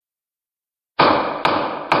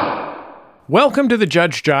Welcome to the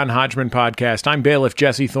Judge John Hodgman podcast. I'm bailiff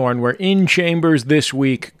Jesse Thorne. We're in chambers this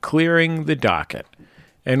week, clearing the docket.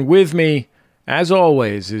 And with me, as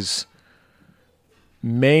always, is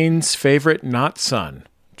Maine's favorite not son,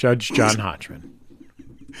 Judge John Hodgman.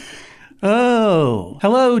 Oh,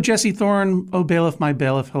 hello, Jesse Thorne. Oh, bailiff, my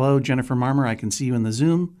bailiff. Hello, Jennifer Marmer. I can see you in the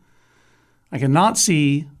Zoom. I cannot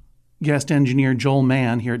see guest engineer Joel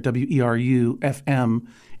Mann here at WERU FM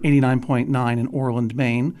 89.9 in Orland,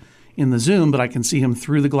 Maine in the Zoom, but I can see him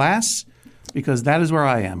through the glass because that is where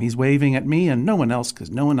I am. He's waving at me and no one else because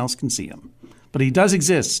no one else can see him. But he does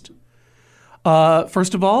exist.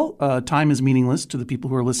 First of all, time is meaningless to the people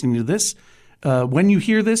who are listening to this. When you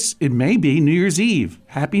hear this, it may be New Year's Eve.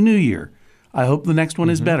 Happy New Year. I hope the next one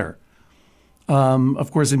is better.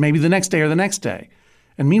 Of course, it may be the next day or the next day.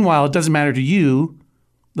 And meanwhile, it doesn't matter to you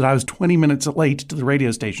that I was 20 minutes late to the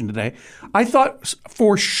radio station today. I thought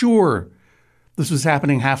for sure this was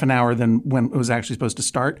happening half an hour than when it was actually supposed to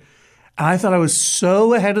start. And I thought I was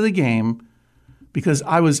so ahead of the game because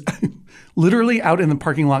I was literally out in the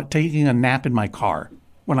parking lot taking a nap in my car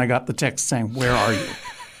when I got the text saying, "Where are you?"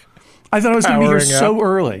 I thought I was going to be here so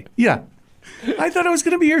early. Yeah. I thought I was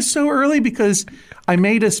going to be here so early because I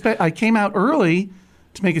made I came out early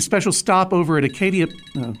to make a special stop over at Acadia.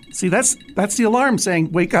 See, that's the alarm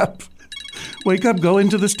saying, "Wake up. Wake up, go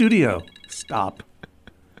into the studio." Stop.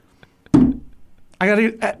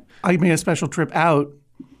 I made a special trip out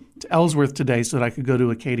to Ellsworth today so that I could go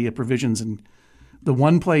to Acadia Provisions, and the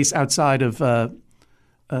one place outside of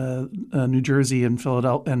New Jersey and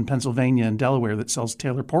Philadelphia and Pennsylvania and Delaware that sells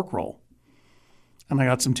Taylor pork roll. And I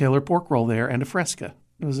got some Taylor pork roll there and a Fresca.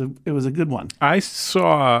 It was a good one. I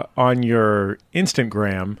saw on your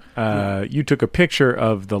Instagram, you took a picture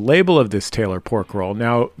of the label of this Taylor pork roll.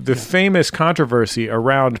 Now, the famous controversy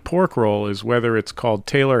around pork roll is whether it's called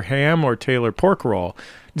Taylor ham or Taylor pork roll.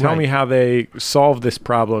 Tell me how they solved this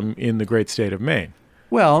problem in the great state of Maine.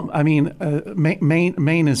 Well, I mean,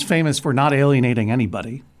 Maine is famous for not alienating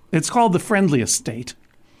anybody. It's called the friendliest state,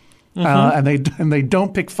 and they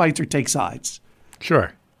don't pick fights or take sides.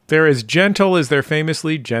 Sure. They're as gentle as their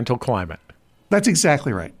famously gentle climate. That's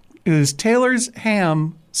exactly right. It is Taylor's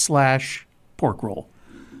ham / pork roll.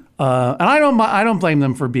 And I don't blame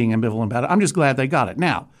them for being ambivalent about it. I'm just glad they got it.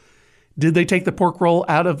 Now, did they take the pork roll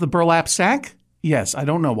out of the burlap sack? Yes. I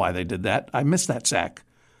don't know why they did that. I missed that sack.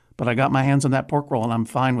 But I got my hands on that pork roll and I'm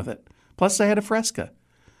fine with it. Plus, they had a Fresca.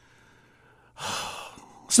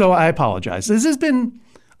 So I apologize. This has been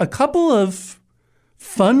a couple of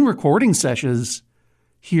fun recording sessions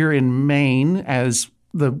here in Maine as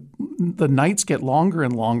the nights get longer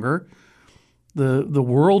and longer. The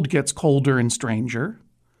world gets colder and stranger.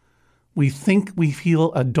 We think we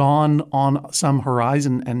feel a dawn on some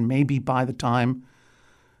horizon, and maybe by the time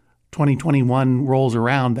 2021 rolls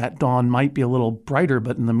around, that dawn might be a little brighter.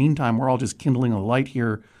 But in the meantime, we're all just kindling a light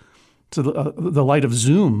here to the light of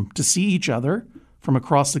Zoom to see each other from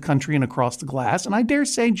across the country and across the glass. And I dare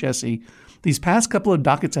say, Jesse, these past couple of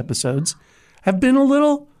Dockets episodes have been a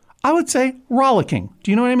little, I would say, rollicking.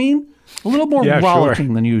 Do you know what I mean? A little more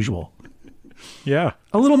rollicking than usual. Yeah.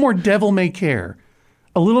 A little more devil may care.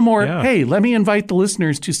 A little more, hey, let me invite the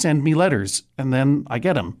listeners to send me letters, and then I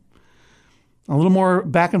get them. A little more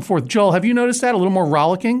back and forth. Joel, have you noticed that? A little more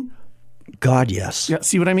rollicking? God, yes. Yeah,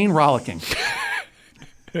 see what I mean? Rollicking.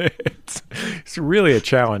 It's really a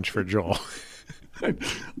challenge for Joel.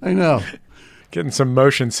 I know. Getting some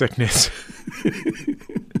motion sickness.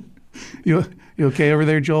 You okay over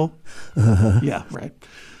there, Joel? Yeah, right.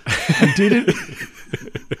 I did it.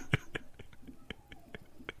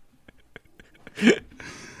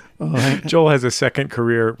 Joel has a second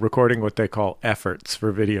career recording what they call efforts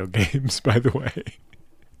for video games, by the way.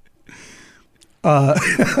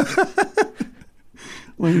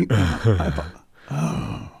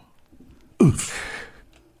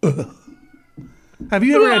 Have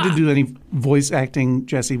you ever had to do any voice acting,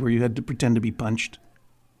 Jesse, where you had to pretend to be punched?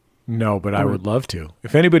 No, but I would love to.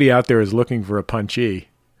 If anybody out there is looking for a punchee,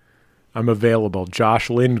 I'm available. Josh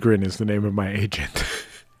Lindgren is the name of my agent.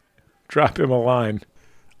 Drop him a line.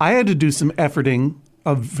 I had to do some efforting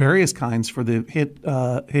of various kinds for the hit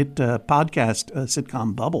podcast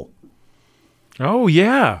sitcom Bubble. Oh,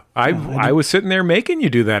 yeah. I was sitting there making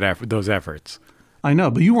you do those efforts. I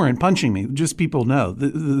know, but you weren't punching me. Just people know.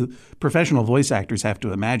 The professional voice actors have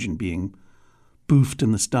to imagine being boofed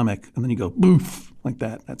in the stomach, and then you go boof like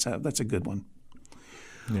that. That's a good one.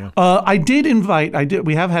 Yeah.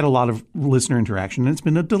 We have had a lot of listener interaction, and it's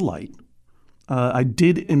been a delight. I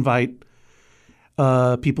did invite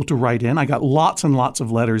people to write in. I got lots and lots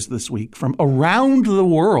of letters this week from around the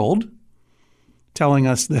world telling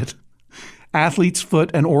us that Athlete's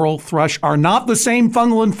foot and oral thrush are not the same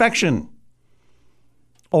fungal infection.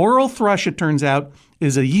 Oral thrush, it turns out,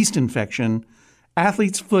 is a yeast infection.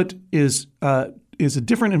 Athlete's foot is a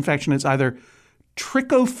different infection. It's either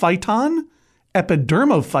trichophyton,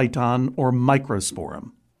 epidermophyton, or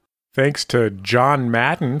microsporum. Thanks to John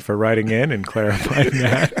Madden for writing in and clarifying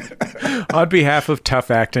that on behalf of Tough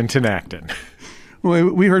Actin Tinactin.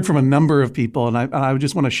 We heard from a number of people, and I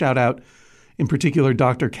just want to shout out, in particular,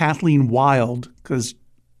 Dr. Kathleen Wild, because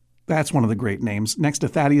that's one of the great names. Next to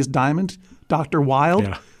Thaddeus Diamond, Dr. Wild.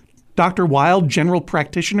 Yeah. Dr. Wild, general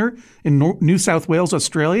practitioner in New South Wales,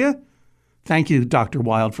 Australia. Thank you, Dr.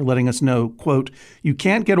 Wild, for letting us know, quote, you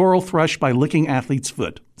can't get oral thrush by licking athlete's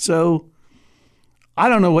foot. So I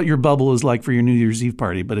don't know what your bubble is like for your New Year's Eve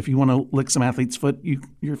party, but if you want to lick some athlete's foot,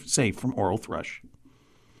 you're safe from oral thrush.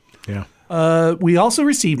 Yeah. We also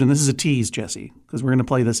received, and this is a tease, Jesse, because we're going to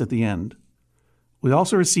play this at the end. We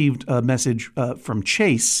also received a message from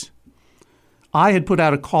Chase. I had put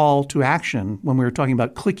out a call to action when we were talking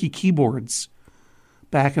about clicky keyboards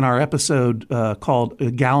back in our episode called A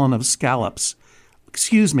Gallon of Scallops.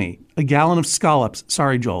 Excuse me, A Gallon of Scallops.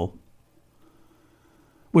 Sorry, Joel.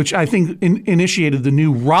 Which I think initiated the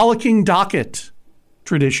new rollicking docket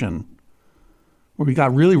tradition, where we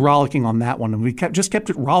got really rollicking on that one, and we just kept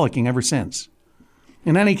it rollicking ever since.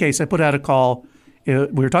 In any case, I put out a call. We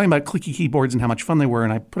were talking about clicky keyboards and how much fun they were,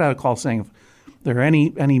 and I put out a call saying if there are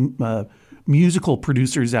any musical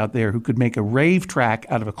producers out there who could make a rave track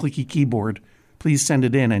out of a clicky keyboard, please send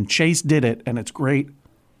it in. And Chase did it, and it's great.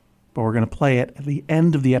 But we're going to play it at the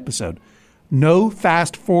end of the episode. No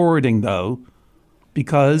fast forwarding, though,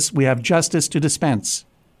 because we have justice to dispense.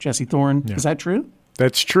 Jesse Thorne, Is that true?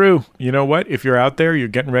 That's true. You know what? If you're out there, you're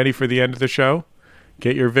getting ready for the end of the show,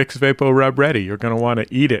 get your Vicks Vapo Rub ready. You're going to want to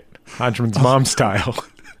eat it, Hodgman's mom style.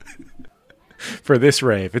 For this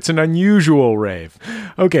rave. It's an unusual rave.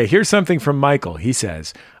 Okay, here's something from Michael. He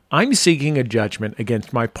says, I'm seeking a judgment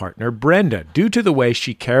against my partner, Brenda, due to the way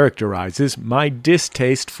she characterizes my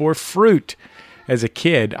distaste for fruit. As a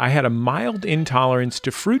kid, I had a mild intolerance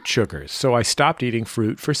to fruit sugars, so I stopped eating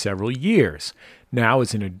fruit for several years. Now,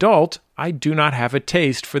 as an adult, I do not have a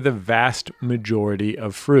taste for the vast majority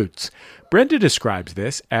of fruits. Brenda describes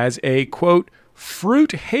this as a, quote,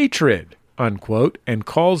 fruit hatred, unquote, and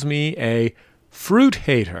calls me a fruit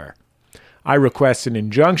hater. I request an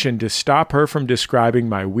injunction to stop her from describing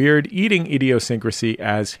my weird eating idiosyncrasy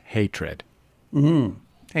as hatred.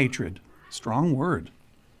 Hatred. Strong word.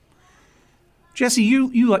 Jesse,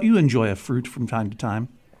 you enjoy a fruit from time to time.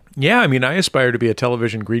 Yeah, I mean, I aspire to be a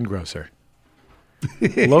television greengrocer.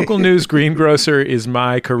 Local news greengrocer is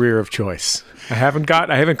my career of choice. I haven't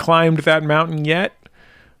climbed that mountain yet,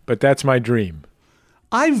 but that's my dream.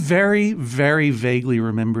 I very, very vaguely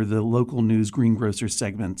remember the local news greengrocer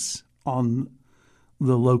segments on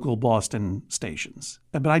the local Boston stations,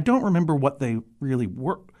 but I don't remember what they really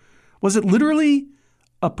were. Was it literally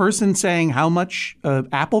a person saying how much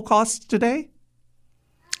apple costs today?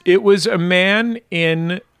 It was a man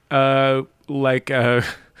in like a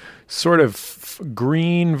sort of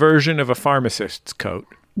green version of a pharmacist's coat.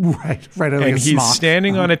 Right. Like and he's smock.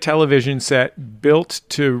 Standing on a television set built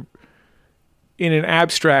to, in an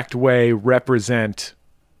abstract way, represent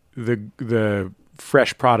the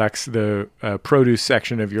fresh products, the produce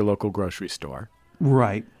section of your local grocery store.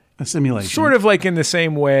 Right. A simulation. Sort of like in the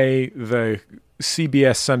same way the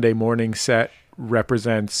CBS Sunday morning set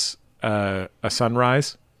represents a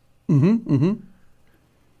sunrise.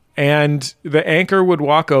 And the anchor would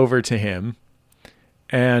walk over to him,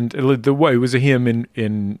 and it was a him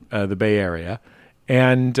in the Bay Area,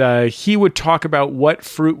 and he would talk about what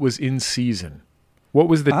fruit was in season. What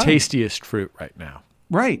was the tastiest fruit right now?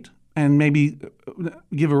 Right. And maybe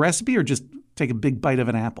give a recipe or just take a big bite of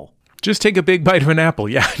an apple. Just take a big bite of an apple.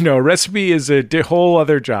 Yeah, no, recipe is a whole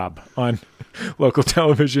other job on local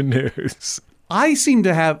television news. I seem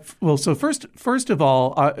to have, so first of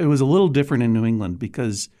all, it was a little different in New England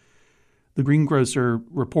because the greengrocer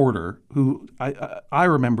reporter, who I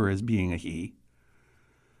remember as being a he,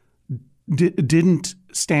 didn't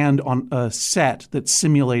stand on a set that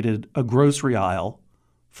simulated a grocery aisle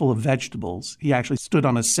full of vegetables. He actually stood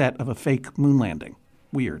on a set of a fake moon landing.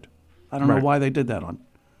 Weird. I don't know why they did that on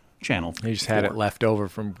Channel 4. He just had it left over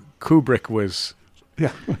from Kubrick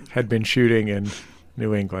had been shooting in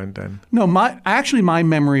New England. And no, my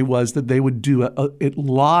memory was that they would do it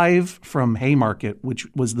live from Haymarket, which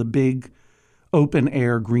was the big open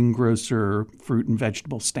air greengrocer fruit and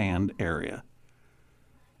vegetable stand area.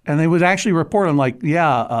 And they would actually report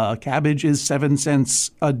on cabbage is 7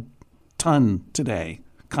 cents a ton today.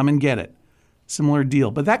 Come and get it. Similar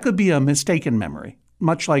deal. But that could be a mistaken memory,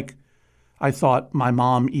 much like I thought my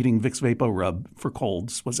mom eating Vicks VapoRub for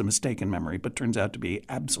colds was a mistaken memory, but turns out to be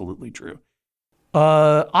absolutely true.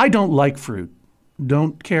 I don't like fruit.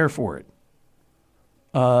 Don't care for it.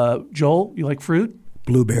 Joel, you like fruit?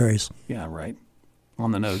 Blueberries. Yeah, right.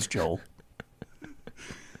 On the nose, Joel.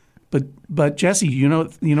 But Jesse, you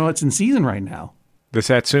know it's in season right now. The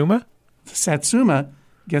Satsuma? The Satsuma.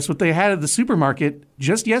 Guess what they had at the supermarket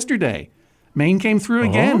just yesterday? Maine came through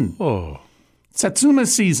again. Oh. Satsuma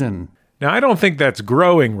season. Now, I don't think that's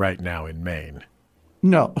growing right now in Maine.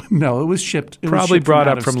 No, it was shipped. Probably brought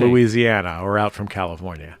up from state. Louisiana or out from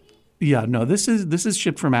California. Yeah, no, this is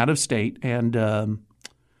shipped from out of state, and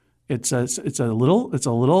it's a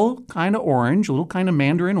little kind of orange, a little kind of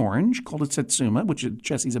mandarin orange, called it Satsuma, which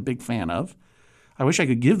Jesse's a big fan of. I wish I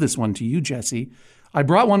could give this one to you, Jesse. I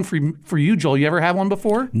brought one for you, Joel. You ever had one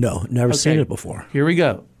before? No, never seen it before. Here we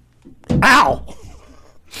go. Ow!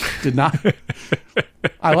 Did not.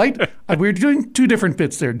 We were doing two different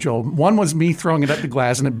bits there, Joel. One was me throwing it at the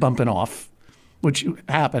glass and it bumping off, which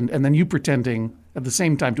happened, and then you pretending at the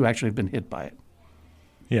same time to actually have been hit by it.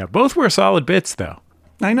 Yeah, both were solid bits, though.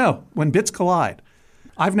 I know. When bits collide.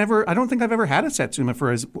 I don't think I've ever had a Satsuma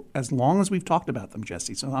for as long as we've talked about them,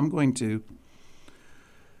 Jesse. So I'm going to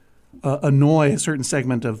annoy a certain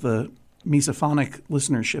segment of the Misophonic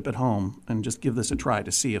listenership at home and just give this a try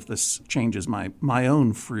to see if this changes my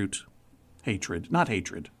own fruit hatred. Not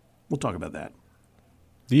hatred. We'll talk about that.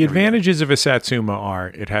 The advantages of a Satsuma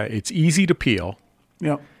are it's easy to peel.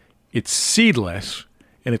 Yep. It's seedless,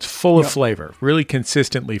 and it's full of flavor, really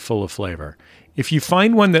consistently full of flavor. If you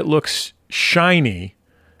find one that looks shiny,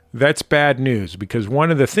 that's bad news, because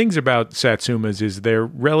one of the things about Satsumas is they're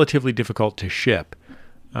relatively difficult to ship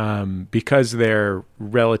because they're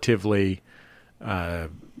relatively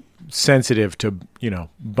sensitive to,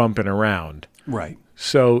 bumping around. Right.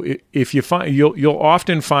 So if you find, you'll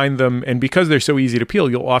often find them, and because they're so easy to peel,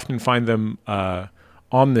 you'll often find them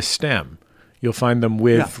on the stem. You'll find them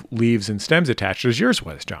with leaves and stems attached, as yours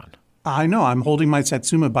was, John. I know. I'm holding my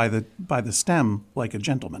Satsuma by the stem like a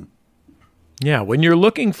gentleman. Yeah, when you're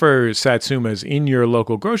looking for Satsumas in your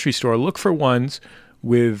local grocery store, look for ones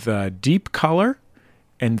with deep color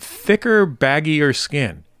and thicker, baggier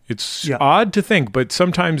skin. It's odd to think, but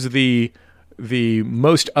sometimes the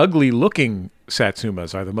most ugly-looking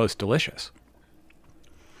Satsumas are the most delicious.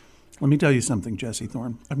 Let me tell you something, Jesse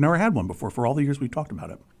Thorne. I've never had one before for all the years we've talked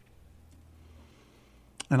about it.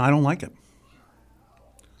 And I don't like it.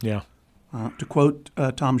 Yeah. To quote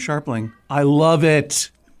Tom Sharpling, I love it.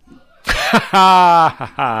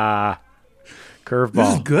 Curveball.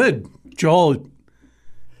 This is good. Joel,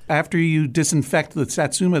 after you disinfect the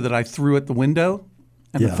Satsuma that I threw at the window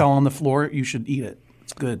and it fell on the floor, you should eat it.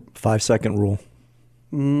 It's good. 5-second rule.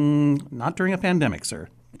 Not during a pandemic, sir.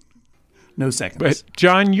 No seconds. But,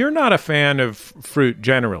 John, you're not a fan of fruit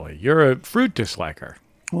generally. You're a fruit disliker.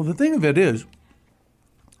 Well, the thing of it is,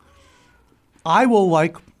 I will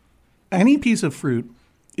like any piece of fruit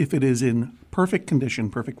if it is in perfect condition,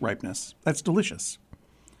 perfect ripeness. That's delicious.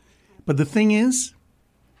 But the thing is,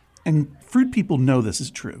 and fruit people know this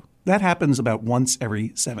is true, that happens about once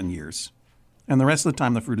every 7 years. And the rest of the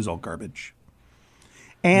time, the fruit is all garbage.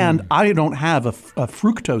 And I don't have a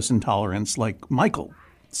fructose intolerance like Michael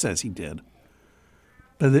says he did.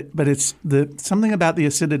 But it's something about the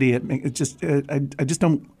acidity. I just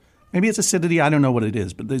don't. Maybe it's acidity. I don't know what it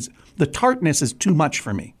is. But the tartness is too much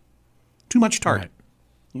for me. Too much tart. Right.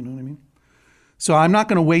 You know what I mean? So I'm not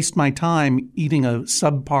going to waste my time eating a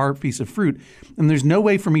subpar piece of fruit. And there's no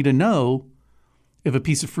way for me to know if a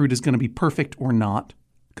piece of fruit is going to be perfect or not,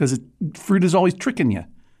 because fruit is always tricking you.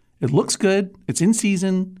 It looks good. It's in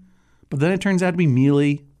season. But then it turns out to be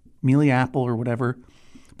mealy apple or whatever.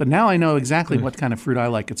 But now I know exactly what kind of fruit I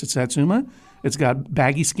like. It's a Satsuma. It's got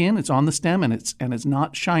baggy skin. It's on the stem, and it's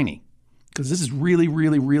not shiny, because this is really,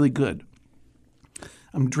 really, really good.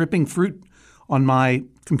 I'm dripping fruit on my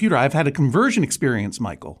computer. I've had a conversion experience,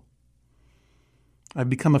 Michael. I've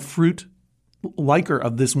become a fruit liker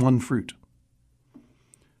of this one fruit.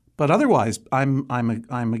 But otherwise, I'm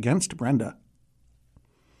against Brenda.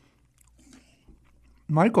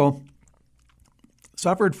 Michael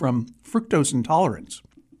suffered from fructose intolerance.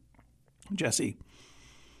 Jesse,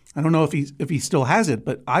 I don't know if he still has it,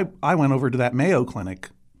 but I went over to that Mayo Clinic,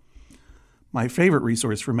 my favorite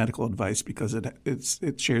resource for medical advice, because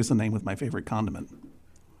it shares the name with my favorite condiment.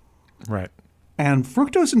 Right. And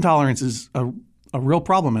fructose intolerance is a real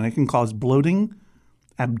problem, and it can cause bloating,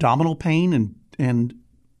 abdominal pain, and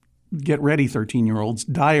get ready, 13-year-olds,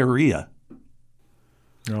 diarrhea.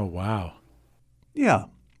 Oh, wow. Yeah.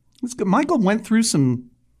 It's good. Michael went through some,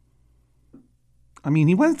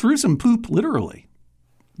 he went through some poop, literally.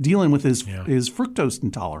 dealing with his fructose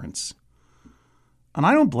intolerance. And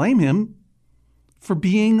I don't blame him for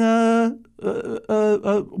being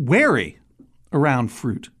wary around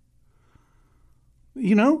fruit.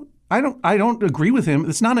 You know, I don't agree with him.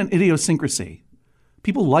 It's not an idiosyncrasy.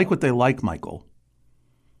 People like what they like, Michael.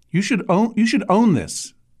 You should own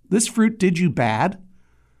this. This fruit did you bad.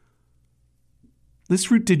 This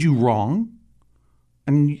fruit did you wrong.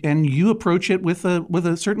 And you approach it with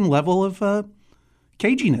a certain level of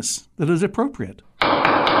caginess that is appropriate.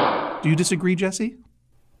 Do you disagree, Jesse?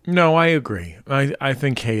 No, I agree. I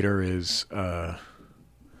think hater is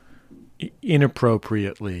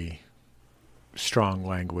inappropriately strong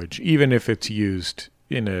language, even if it's used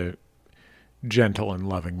in a gentle and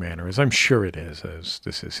loving manner, as I'm sure it is, as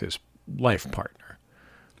this is his life partner.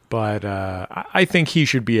 But I think he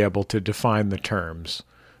should be able to define the terms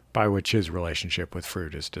by which his relationship with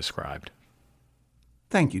fruit is described.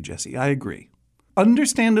 Thank you, Jesse. I agree.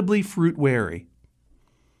 Understandably fruit wary.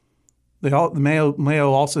 The Mayo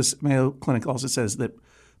Clinic also says that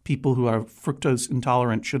people who are fructose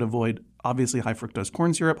intolerant should avoid obviously high fructose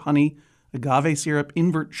corn syrup, honey, agave syrup,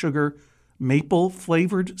 invert sugar, maple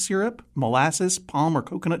flavored syrup, molasses, palm or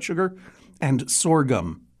coconut sugar, and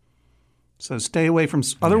sorghum. So stay away from.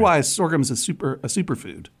 Otherwise, sorghum is a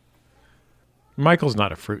superfood. Michael's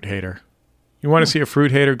not a fruit hater. You want to see a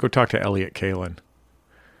fruit hater? Go talk to Elliot Kalin.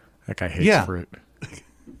 That guy hates fruit.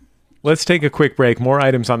 Let's take a quick break. More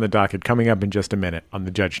items on the docket coming up in just a minute on the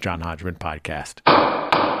Judge John Hodgman podcast.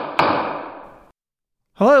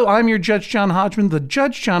 Hello, I'm your Judge John Hodgman. The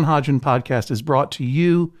Judge John Hodgman podcast is brought to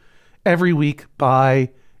you every week by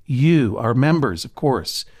you, our members, of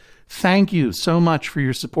course. Thank you so much for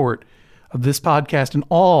your support of this podcast and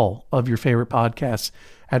all of your favorite podcasts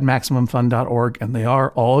at MaximumFun.org, and they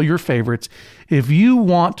are all your favorites. If you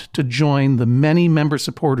want to join the many member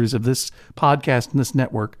supporters of this podcast and this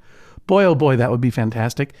network, boy, oh boy, that would be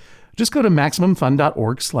fantastic. Just go to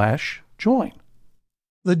MaximumFun.org/join.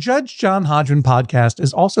 The Judge John Hodgman podcast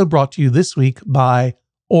is also brought to you this week by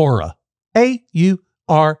Aura.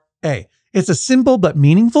 A-U-R-A. It's a simple but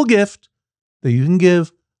meaningful gift that you can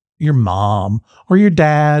give your mom or your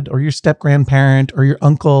dad or your step-grandparent or your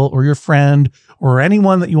uncle or your friend or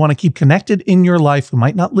anyone that you want to keep connected in your life who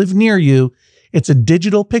might not live near you. It's a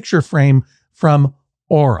digital picture frame from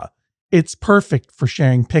Aura. It's perfect for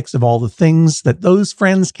sharing pics of all the things that those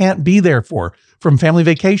friends can't be there for, from family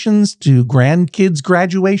vacations to grandkids'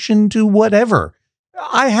 graduation to whatever.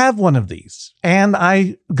 I have one of these, and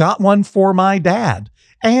I got one for my dad,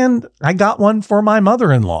 and I got one for my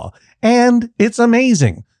mother-in-law, and it's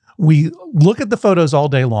amazing. We look at the photos all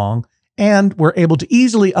day long, and we're able to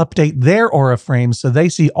easily update their Aura frames so they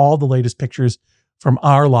see all the latest pictures from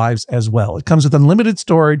our lives as well. It comes with unlimited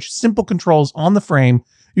storage, simple controls on the frame.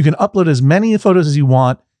 You can upload as many photos as you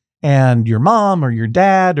want, and your mom or your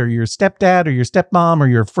dad or your stepdad or your stepmom or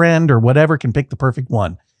your friend or whatever can pick the perfect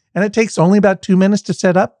one. And it takes only about 2 minutes to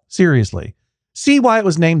set up. Seriously. See why it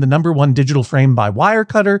was named the #1 digital frame by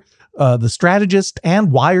Wirecutter, The Strategist,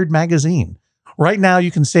 and Wired Magazine. Right now,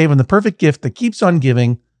 you can save on the perfect gift that keeps on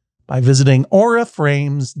giving by visiting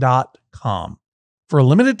auraframes.com. For a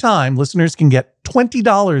limited time, listeners can get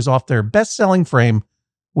 $20 off their best-selling frame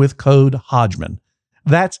with code Hodgman.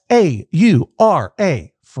 That's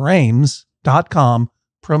AURA frames.com,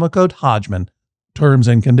 promo code Hodgman. Terms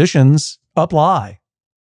and conditions apply.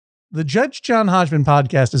 The Judge John Hodgman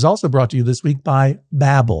podcast is also brought to you this week by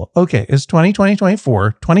Babbel. Okay, it's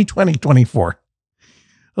 2020-24.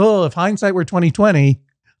 Oh, if hindsight were 2020,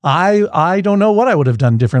 I don't know what I would have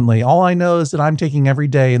done differently. All I know is that I'm taking every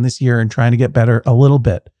day in this year and trying to get better a little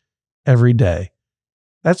bit every day.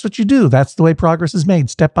 That's what you do. That's the way progress is made,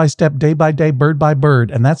 step by step, day by day, bird by bird.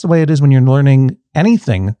 And that's the way it is when you're learning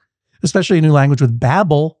anything, especially a new language with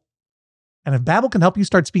Babbel. And if Babbel can help you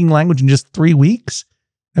start speaking language in just 3 weeks,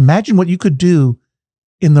 imagine what you could do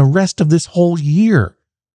in the rest of this whole year.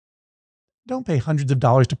 Don't pay hundreds of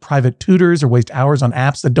dollars to private tutors or waste hours on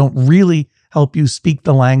apps that don't really help you speak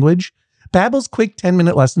the language. Babbel's quick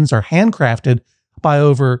 10-minute lessons are handcrafted by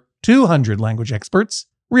over 200 language experts,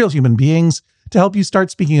 real human beings, to help you start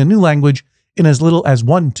speaking a new language in as little as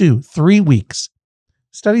 1, 2, 3 weeks.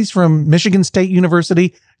 Studies from Michigan State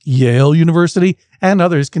University, Yale University, and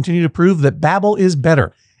others continue to prove that Babbel is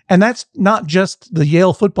better. And that's not just the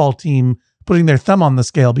Yale football team putting their thumb on the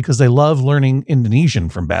scale because they love learning Indonesian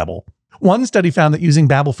from Babbel. One study found that using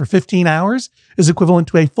Babbel for 15 hours is equivalent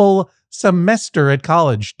to a full semester at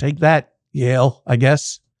college. Take that, Yale, I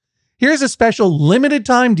guess. Here's a special limited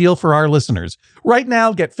time deal for our listeners. Right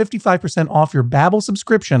now, get 55% off your Babbel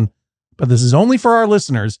subscription, but this is only for our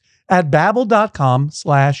listeners at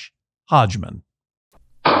babbel.com/Hodgman.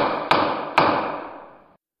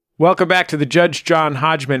 Welcome back to the Judge John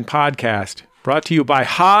Hodgman podcast, brought to you by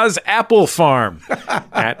Haas Apple Farm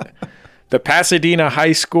at the Pasadena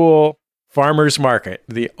High School Farmers Market,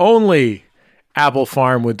 the only apple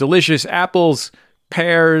farm with delicious apples,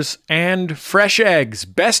 pears, and fresh eggs.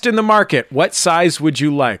 Best in the market. What size would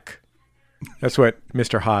you like? That's what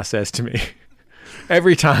Mr. Haas says to me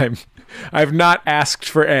every time. I've not asked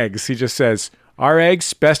for eggs. He just says, our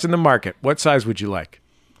eggs, best in the market. What size would you like?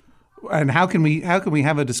 And how can we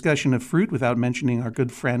have a discussion of fruit without mentioning our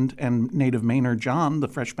good friend and native Mainer John, the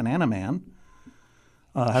fresh banana man?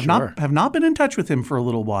 Have not been in touch with him for a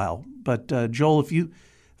little while. But Joel, if you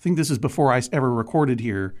think this is before I ever recorded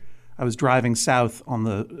here, I was driving south on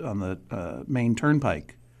the Maine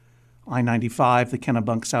Turnpike, I-95, the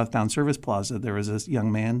Kennebunk southbound service plaza. There was this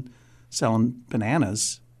young man selling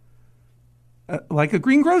bananas, like a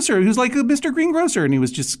greengrocer, who's like a Mr. Greengrocer, and he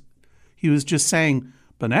was just saying,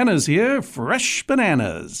 "Bananas here, fresh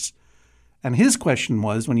bananas." And his question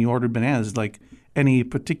was, when he ordered bananas, like, any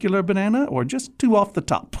particular banana or just two off the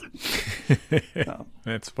top?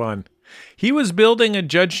 That's fun. He was building a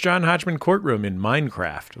Judge John Hodgman courtroom in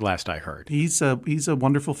Minecraft, last I heard. He's a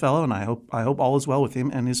wonderful fellow, and I hope all is well with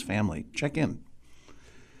him and his family. Check in.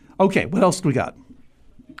 Okay, what else do we got?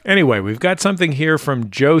 Anyway, we've got something here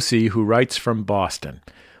from Josie, who writes from Boston.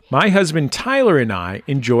 My husband Tyler and I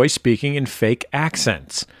enjoy speaking in fake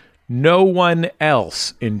accents. No one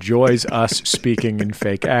else enjoys us speaking in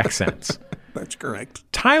fake accents. That's correct.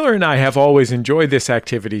 Tyler and I have always enjoyed this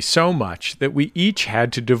activity so much that we each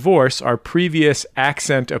had to divorce our previous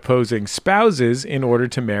accent-opposing spouses in order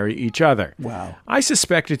to marry each other. Wow. I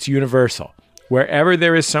suspect it's universal. Wherever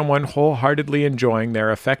there is someone wholeheartedly enjoying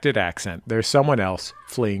their affected accent, there's someone else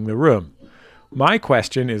fleeing the room. My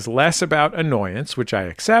question is less about annoyance, which I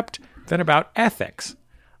accept, than about ethics.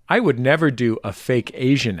 I would never do a fake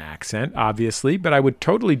Asian accent, obviously, but I would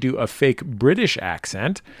totally do a fake British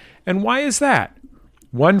accent. And why is that?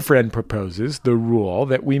 One friend proposes the rule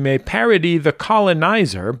that we may parody the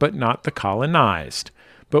colonizer, but not the colonized.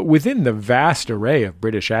 But within the vast array of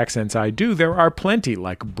British accents I do, there are plenty,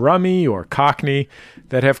 like Brummie or Cockney,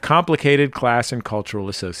 that have complicated class and cultural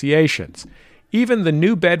associations. Even the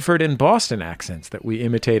New Bedford and Boston accents that we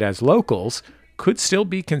imitate as locals could still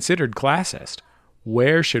be considered classist.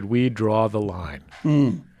 Where should we draw the line?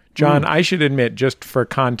 John, I should admit, just for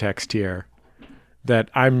context here, that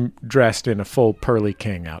I'm dressed in a full Pearly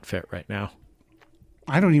King outfit right now.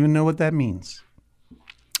 I don't even know what that means.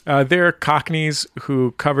 There are Cockneys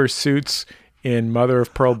who cover suits in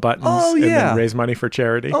mother-of-pearl buttons and then raise money for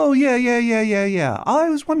charity. Oh, yeah. I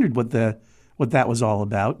always wondered what that was all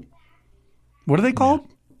about. What are they called?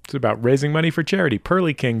 It's about raising money for charity.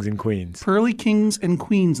 Pearly Kings and Queens. Pearly Kings and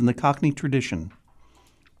Queens in the Cockney tradition.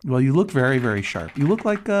 Well, you look very, very sharp. You look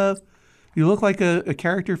like a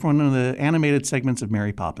character from one of the animated segments of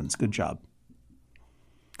Mary Poppins. Good job.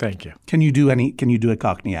 Thank you. Can you do a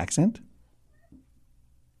Cockney accent?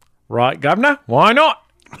 Right, Governor. Why not?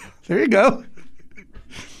 There you go.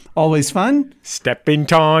 Always fun. Step in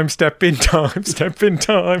time, step in time, step in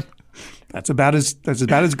time. That's about as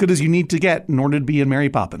good as you need to get in order to be in Mary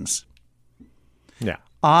Poppins. Yeah.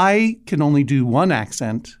 I can only do one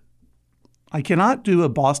accent. I cannot do a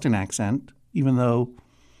Boston accent, even though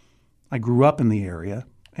I grew up in the area,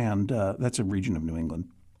 and that's a region of New England.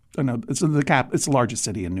 No, it's the largest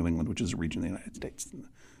city in New England, which is a region of the United States,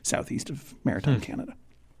 southeast of maritime Canada.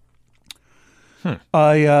 Is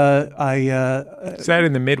that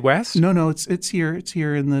in the Midwest? No, it's here. It's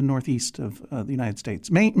here in the northeast of the United States.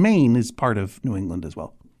 Maine is part of New England as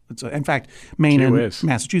well. In fact, Maine and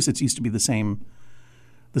Massachusetts used to be the same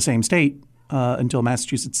state until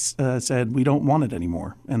Massachusetts said we don't want it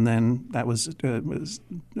anymore, and then that was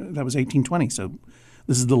 1820. So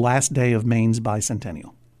this is the last day of Maine's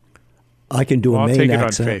bicentennial. I can do a Maine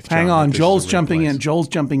accent. Faith, Hang on, Joel's jumping in. Joel's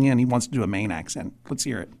jumping in. He wants to do a Maine accent. Let's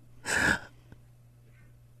hear it.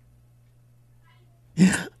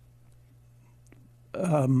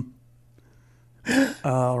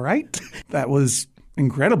 All right. That was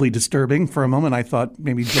incredibly disturbing. For a moment, I thought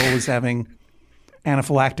maybe Joel was having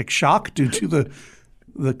anaphylactic shock due to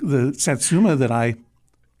the satsuma that I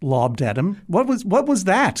lobbed at him. What was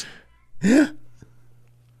that? That's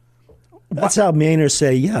how Mainers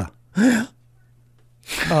say, yeah.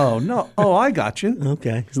 Oh, no. Oh, I got you.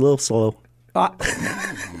 Okay. He's a little slow.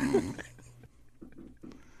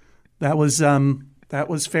 That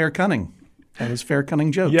was fair cunning. That was fair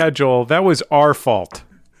cunning joke. Yeah, Joel, that was our fault.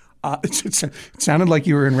 It sounded like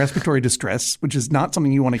you were in respiratory distress, which is not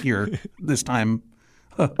something you want to hear this time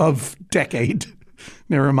of decade.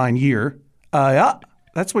 Never mind year. Yeah,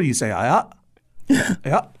 that's what you say. Yeah.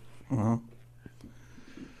 Yeah.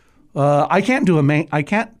 I can't do a Maine. I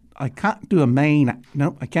can't do a Maine.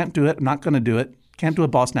 No, I can't do it. I'm not going to do it. Can't do a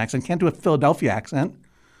Boston accent. Can't do a Philadelphia accent.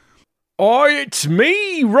 Oh, it's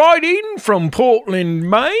me, writing from Portland,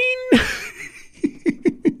 Maine.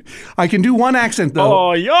 I can do one accent, though.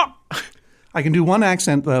 Oh, yeah. I can do one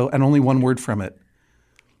accent, though, and only one word from it.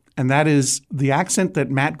 And that is the accent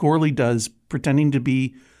that Matt Gorley does, pretending to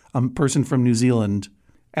be a person from New Zealand,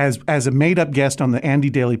 as a made-up guest on the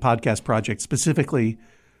Andy Daly Podcast Project, specifically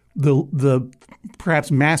the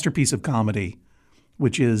perhaps masterpiece of comedy,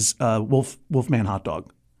 which is Wolfman Hot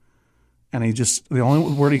Dog. And the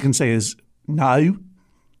only word he can say is, no.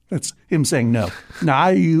 That's him saying no.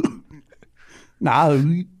 No.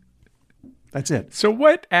 No. That's it. So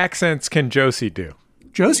what accents can Josie do?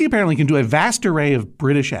 Josie apparently can do a vast array of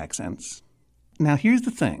British accents. Now, here's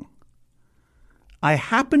the thing. I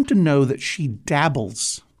happen to know that she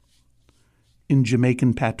dabbles in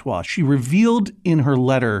Jamaican patois. She revealed in her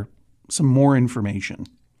letter some more information,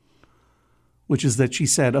 which is that she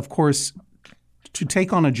said, of course, to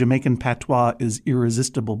take on a Jamaican patois is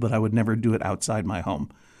irresistible, but I would never do it outside my home,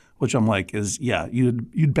 which I'm like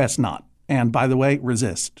you'd best not. And by the way,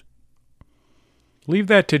 resist. Leave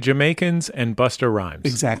that to Jamaicans and Busta Rhymes.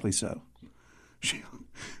 Exactly so.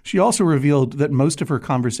 She also revealed that most of her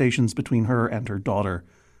conversations between her and her daughter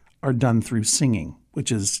are done through singing,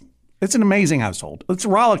 it's an amazing household. It's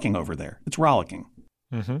rollicking over there. It's rollicking.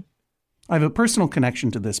 Mm-hmm. I have a personal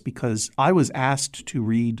connection to this because I was asked to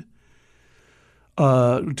read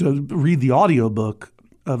the audiobook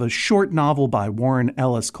of a short novel by Warren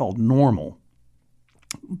Ellis called Normal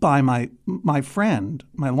by my friend,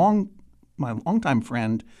 my longtime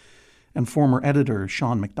friend and former editor,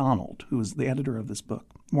 Sean McDonald, who is the editor of this book.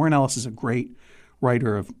 Warren Ellis is a great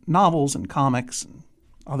writer of novels and comics and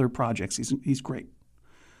other projects. He's great.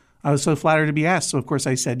 I was so flattered to be asked, so of course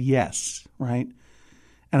I said yes, right?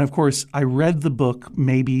 And of course I read the book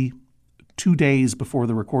maybe 2 days before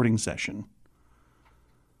the recording session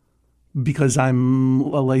because I'm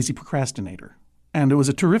a lazy procrastinator. And it was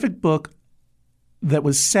a terrific book that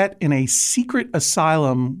was set in a secret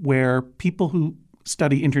asylum where people who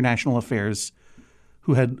study international affairs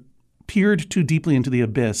who had peered too deeply into the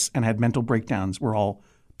abyss and had mental breakdowns were all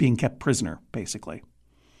being kept prisoner, basically.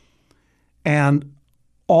 And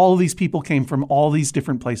all of these people came from all these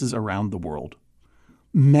different places around the world.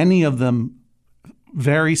 Many of them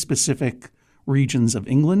very specific regions of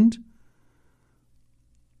England,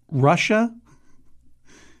 Russia,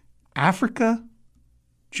 Africa,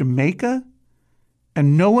 Jamaica,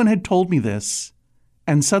 and no one had told me this.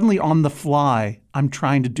 And suddenly on the fly, I'm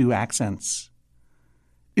trying to do accents.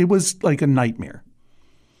 It was like a nightmare.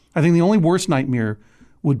 I think the only worst nightmare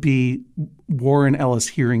would be Warren Ellis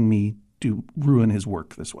hearing me ruin his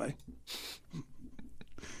work this way.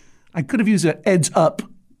 I could have used a "eds up"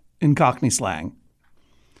 in Cockney slang.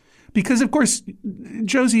 Because, of course,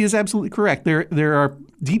 Josie is absolutely correct. There are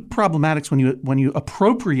deep problematics when you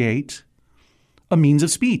appropriate a means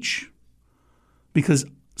of speech. Because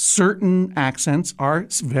certain accents are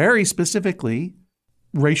very specifically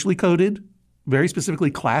racially coded, very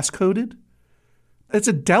specifically class coded. It's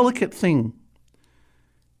a delicate thing.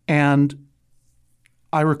 And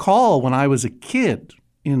I recall when I was a kid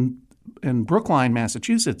in Brookline,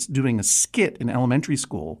 Massachusetts, doing a skit in elementary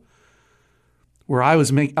school where I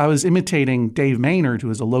was imitating Dave Maynard, who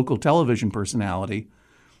is a local television personality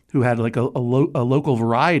who had like a local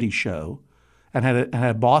variety show and had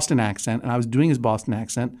a Boston accent, and I was doing his Boston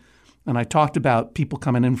accent, and I talked about people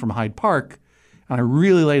coming in from Hyde Park, and I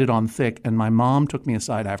really laid it on thick, and my mom took me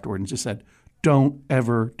aside afterward and just said, "Don't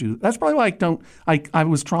ever do." That's probably why I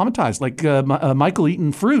was traumatized, like Michael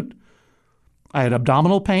eating fruit. I had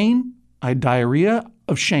abdominal pain. I had diarrhea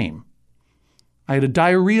of shame. I had a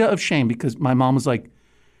diarrhea of shame because my mom was like,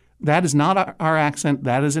 "That is not our accent.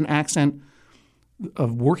 That is an accent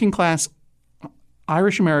of working class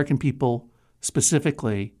Irish American people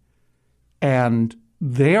specifically, and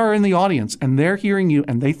they are in the audience and they're hearing you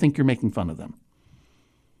and they think you're making fun of them."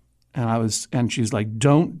 And she's like,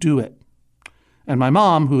 "Don't do it." And my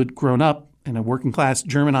mom, who had grown up in a working class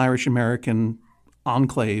German Irish American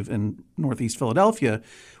enclave in Northeast Philadelphia,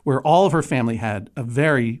 where all of her family had a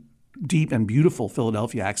very deep and beautiful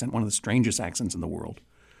Philadelphia accent, one of the strangest accents in the world,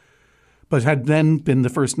 but had then been the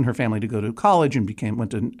first in her family to go to college and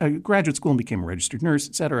went to graduate school and became a registered nurse,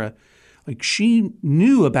 et cetera. Like, she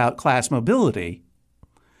knew about class mobility,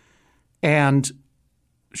 and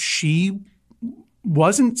she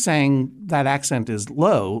wasn't saying that accent is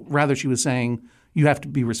low. Rather, she was saying you have to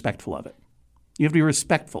be respectful of it. You have to be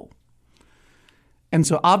respectful. And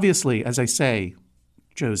so obviously, as I say,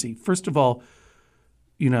 Josie, first of all,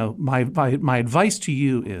 my advice to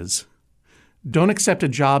you is don't accept a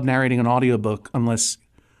job narrating an audiobook unless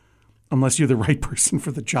you're the right person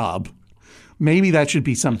for the job. Maybe that should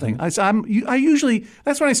be something. I usually,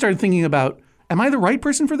 that's when I started thinking about, am I the right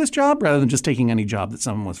person for this job, rather than just taking any job that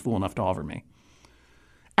someone was fool enough to offer me.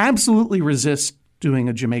 Absolutely resist doing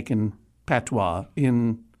a Jamaican patois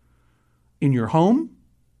in your home.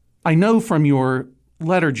 I know from your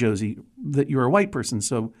letter, Josie, that you're a white person,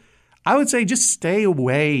 so I would say just stay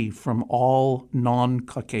away from all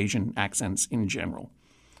non-Caucasian accents in general.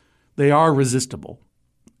 They are resistible.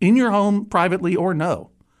 In your home, privately or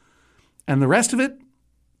no. And the rest of it,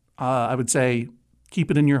 I would say keep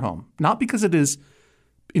it in your home. Not because it is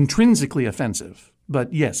intrinsically offensive,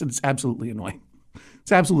 but yes, it's absolutely annoying.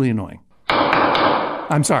 It's absolutely annoying.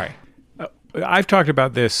 I'm sorry. I've talked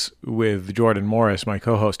about this with Jordan Morris, my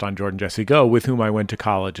co-host on Jordan Jesse Go, with whom I went to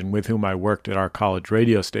college and with whom I worked at our college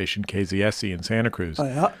radio station, KZSC in Santa Cruz. Oh,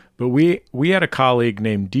 yeah. But we had a colleague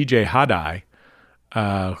named DJ Hadai,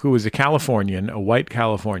 who was a Californian, a white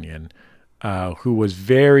Californian, who was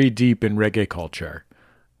very deep in reggae culture,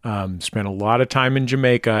 spent a lot of time in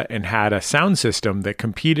Jamaica and had a sound system that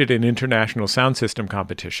competed in international sound system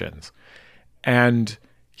competitions. And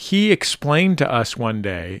he explained to us one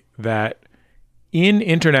day that in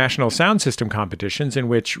international sound system competitions in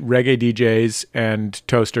which reggae DJs and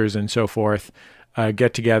toasters and so forth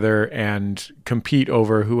get together and compete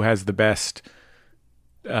over who has the best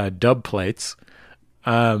dub plates,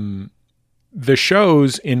 the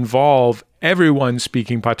shows involve everyone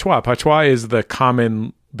speaking patois. Patois is the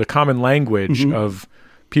common language of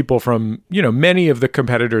people from, many of the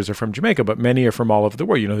competitors are from Jamaica, but many are from all over the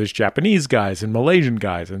world. There's Japanese guys and Malaysian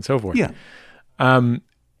guys and so forth. Yeah.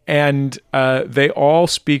 And they all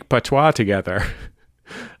speak patois together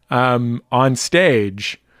on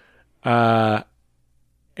stage. And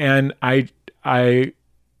I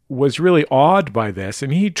was really awed by this.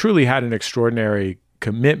 And he truly had an extraordinary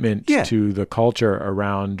commitment to the culture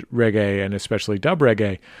around reggae and especially dub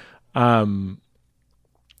reggae.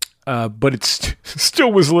 But it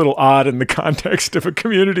still was a little odd in the context of a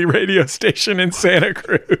community radio station in Santa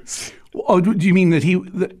Cruz. Oh, do you mean that he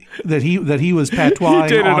was patois? He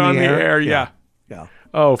did it on the air? air, yeah.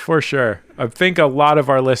 Oh, for sure. I think a lot of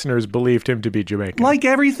our listeners believed him to be Jamaican. Like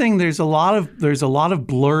everything, there's a lot of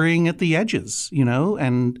blurring at the edges,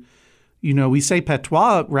 and we say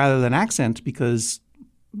patois rather than accent because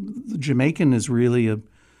Jamaican is really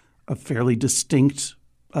a fairly distinct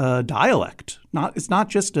dialect. It's not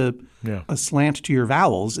just a slant to your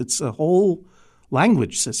vowels. It's a whole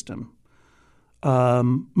language system.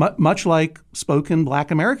 Much like spoken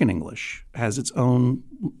Black American English has its own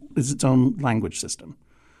language system.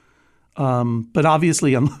 But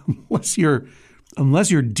obviously, unless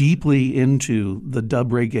you're deeply into the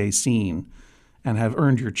dub reggae scene and have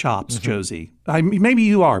earned your chops, Josie, maybe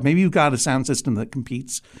you are. Maybe you've got a sound system that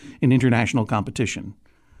competes in international competition.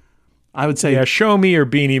 I would say, show me your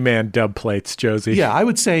Beanie Man dub plates, Josie. Yeah, I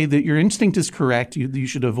would say that your instinct is correct. You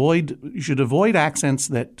should avoid accents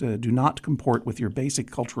that do not comport with your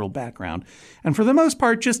basic cultural background, and for the most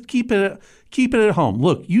part, just keep it at home.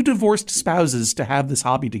 Look, you divorced spouses to have this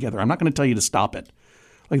hobby together. I'm not going to tell you to stop it.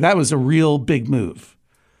 Like that was a real big move,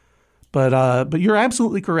 but you're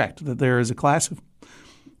absolutely correct that there is a class of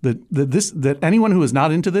that anyone who is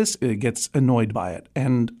not into this gets annoyed by it.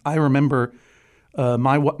 And I remember.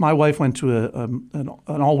 My wife went to an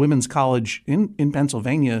all-women's college in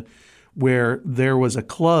Pennsylvania where there was a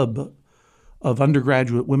club of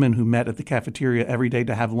undergraduate women who met at the cafeteria every day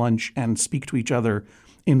to have lunch and speak to each other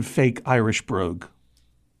in fake Irish brogue.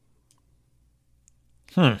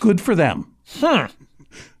 Good for them.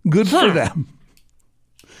 Good for them.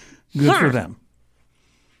 Good for them.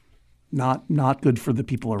 Not good for the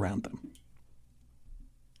people around them.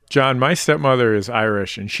 John, my stepmother is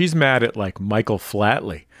Irish, and she's mad at, Michael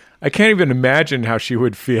Flatley. I can't even imagine how she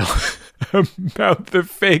would feel about the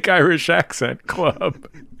fake Irish accent club.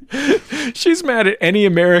 She's mad at any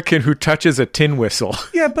American who touches a tin whistle.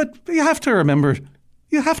 Yeah, but you have to remember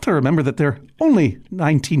that they're only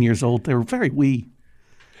 19 years old. They're very wee.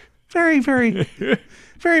 Very, very,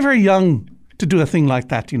 very, very young to do a thing like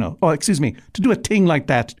that, Oh, excuse me, to do a thing like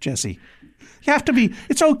that, Jesse. You have to be,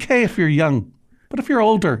 it's okay if you're young. But if you're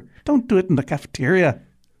older, don't do it in the cafeteria.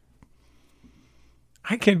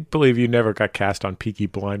 I can't believe you never got cast on Peaky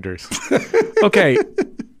Blinders. Okay.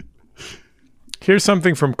 Here's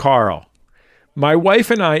something from Carl. My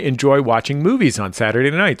wife and I enjoy watching movies on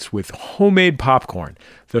Saturday nights with homemade popcorn.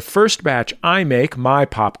 The first batch I make, my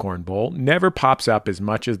popcorn bowl, never pops up as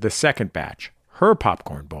much as the second batch, her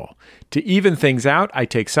popcorn bowl. To even things out, I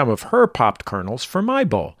take some of her popped kernels for my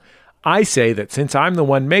bowl. I say that since I'm the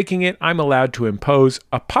one making it, I'm allowed to impose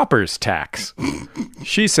a pauper's tax.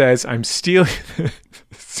 She says I'm stealing...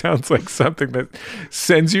 Sounds like something that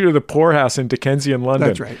sends you to the poorhouse in Dickensian London.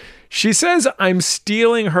 That's right. She says I'm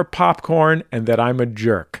stealing her popcorn and that I'm a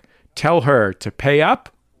jerk. Tell her to pay up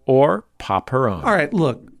or pop her own. All right,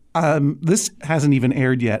 look, this hasn't even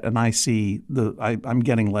aired yet, and I see I'm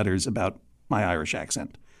getting letters about my Irish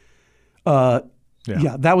accent. Yeah,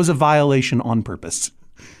 that was a violation on purpose.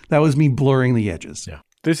 That was me blurring the edges. Yeah.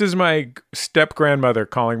 This is my step-grandmother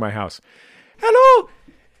calling my house. Hello?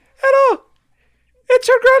 Hello? It's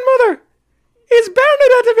your grandmother. Is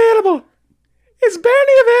Bernadette available? Is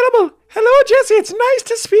Bernie available? Hello, Jesse. It's nice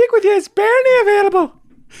to speak with you. Is Bernie available?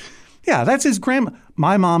 Yeah, that's his grandma.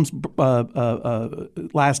 My mom's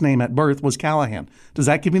last name at birth was Callahan. Does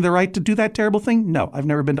that give me the right to do that terrible thing? No, I've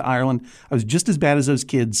never been to Ireland. I was just as bad as those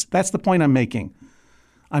kids. That's the point I'm making.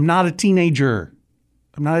 I'm not a teenager.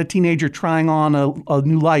 I'm not a teenager trying on a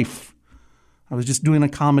new life. I was just doing a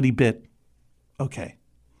comedy bit. Okay.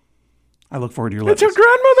 I look forward to your letters. It's your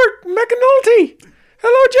grandmother, McAnulty.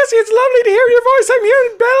 Hello, Jesse. It's lovely to hear your voice. I'm here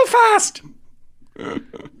in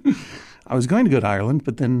Belfast. I was going to go to Ireland,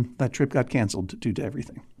 but then that trip got canceled due to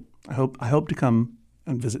everything. I hope to come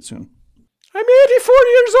and visit soon. I'm 84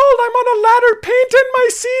 years old. I'm on a ladder painting my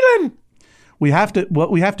ceiling.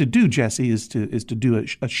 What we have to do, Jesse, is to do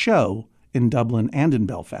a show in Dublin and in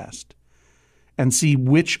Belfast and see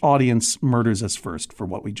which audience murders us first for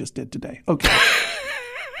what we just did today. Okay.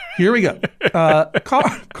 Here we go.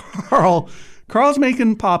 Carl's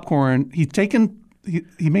making popcorn. He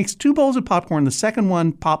makes 2 bowls of popcorn. The second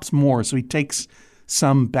one pops more, so he takes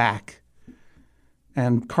some back.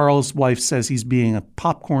 And Carl's wife says he's being a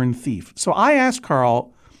popcorn thief. So I asked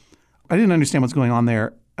Carl, I didn't understand what's going on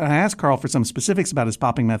there. And I asked Carl for some specifics about his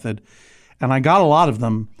popping method, and I got a lot of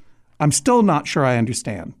them. I'm still not sure I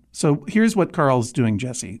understand. So here's what Carl's doing,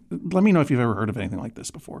 Jesse. Let me know if you've ever heard of anything like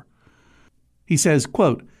this before. He says,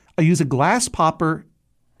 quote, I use a glass popper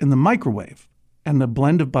in the microwave and a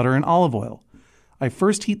blend of butter and olive oil. I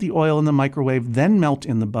first heat the oil in the microwave, then melt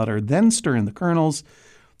in the butter, then stir in the kernels,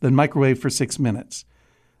 then microwave for 6 minutes.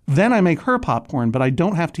 Then I make her popcorn, but I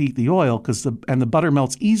don't have to heat the oil and the butter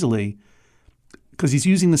melts easily because he's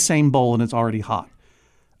using the same bowl and it's already hot.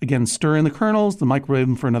 Again, stir in the kernels, the microwave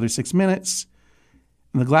them for another 6 minutes.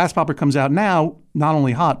 And the glass popper comes out now, not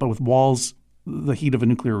only hot, but with the heat of a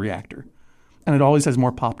nuclear reactor. And it always has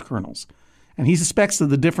more popped kernels. And he suspects that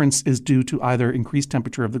the difference is due to either increased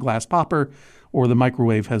temperature of the glass popper or the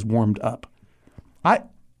microwave has warmed up.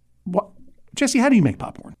 Jesse, how do you make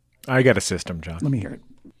popcorn? I got a system, John. Let me hear it.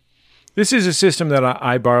 This is a system that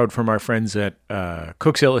I borrowed from our friends at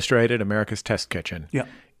Cooks Illustrated, America's Test Kitchen. Yeah.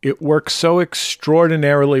 It works so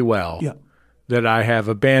extraordinarily well that I have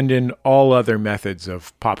abandoned all other methods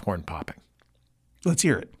of popcorn popping. Let's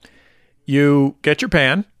hear it. You get your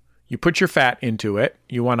pan. You put your fat into it.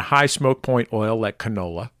 You want a high smoke point oil like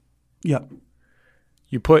canola. Yep.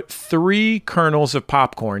 You put 3 kernels of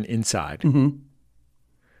popcorn inside. Mm-hmm.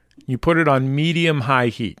 You put it on medium-high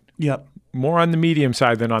heat. Yep. More on the medium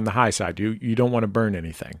side than on the high side. You don't want to burn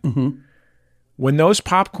anything. Mm-hmm. When those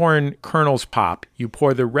popcorn kernels pop, you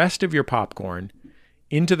pour the rest of your popcorn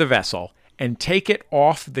into the vessel and take it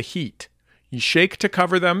off the heat. You shake to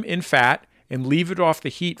cover them in fat and leave it off the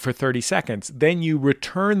heat for 30 seconds. Then you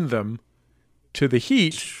return them to the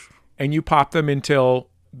heat and you pop them until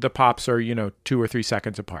the pops are, 2 or 3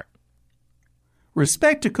 seconds apart.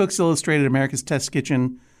 Respect to Cooks Illustrated, America's Test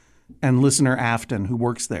Kitchen, and listener Afton, who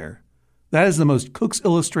works there. That is the most Cooks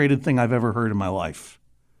Illustrated thing I've ever heard in my life.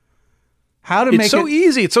 It's so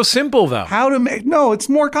easy. It's so simple, though. No, it's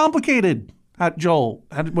more complicated. Joel,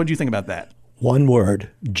 what do you think about that? One word,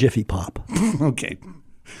 Jiffy Pop. Okay.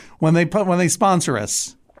 When they sponsor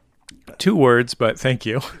us. 2 words, but thank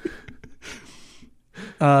you.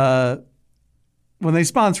 When they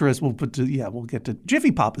sponsor us, we'll get to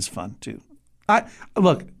Jiffy Pop is fun too.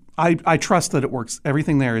 I trust that it works.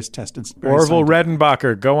 Everything there is tested. Orville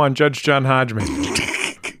Redenbacher, go on Judge John Hodgman.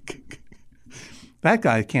 That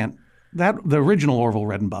guy can't. The original Orville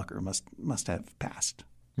Redenbacher must have passed.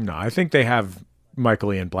 No, I think they have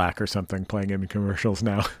Michael Ian Black or something playing in commercials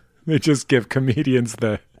now. They just give comedians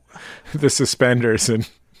the suspenders and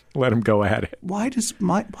let them go at it. Why does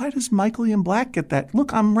Michael Ian Black get that?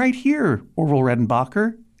 Look, I'm right here, Orville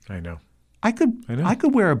Redenbacher. I know. I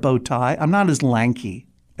could wear a bow tie. I'm not as lanky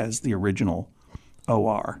as the original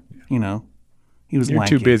OR. He was You're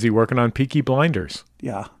lanky. too busy working on Peaky Blinders.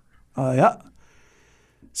 Yeah. Yeah.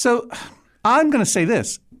 So I'm going to say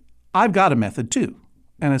this. I've got a method too,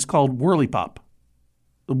 and it's called Whirly Pop.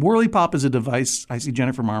 The Whirly Pop is a device. I see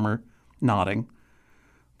Jennifer Marmer nodding.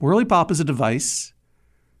 Whirly Pop is a device.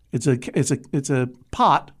 It's a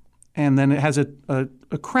pot, and then it has a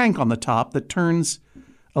crank on the top that turns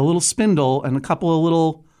a little spindle and a couple of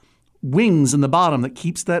little wings in the bottom that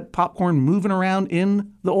keeps that popcorn moving around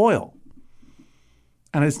in the oil.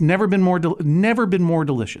 And it's never been more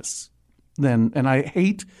delicious than. And I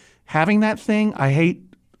hate having that thing. I hate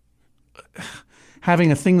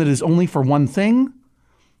having a thing that is only for one thing.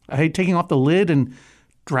 I hate taking off the lid and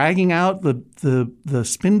dragging out the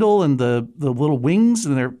spindle and the little wings,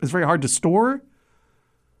 and it's very hard to store.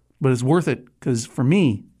 But it's worth it because for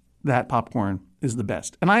me, that popcorn is the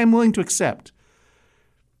best. And I am willing to accept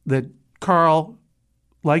that, Carl,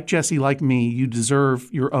 like Jesse, like me, you deserve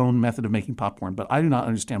your own method of making popcorn. But I do not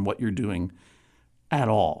understand what you're doing at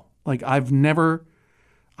all. Like I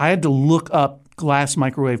had to look up glass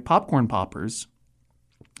microwave popcorn poppers,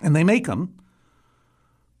 and they make them.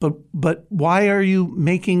 But why are you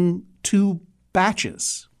making 2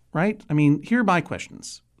 batches, right? I mean, here are my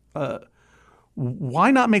questions.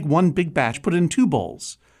 Why not make one big batch, put it in 2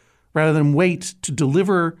 bowls, rather than wait to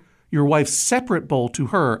deliver your wife's separate bowl to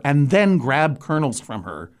her and then grab kernels from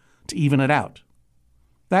her to even it out?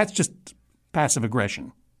 That's just passive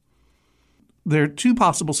aggression. There are 2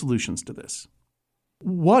 possible solutions to this.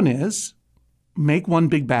 One is make one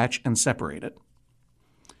big batch and separate it.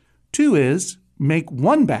 2 is make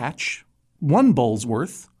one batch, 1 bowl's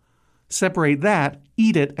worth, separate that,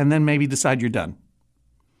 eat it, and then maybe decide you're done.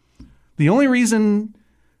 The only reason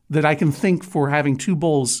that I can think for having 2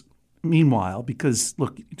 bowls, meanwhile, because,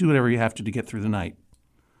 look, do whatever you have to get through the night.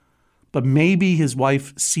 But maybe his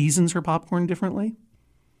wife seasons her popcorn differently.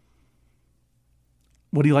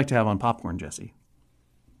 What do you like to have on popcorn, Jesse?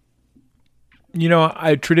 You know,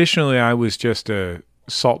 traditionally I was just a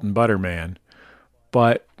salt and butter man,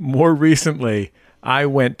 but more recently I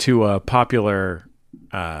went to a popular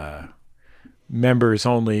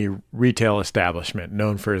members-only retail establishment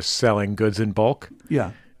known for selling goods in bulk.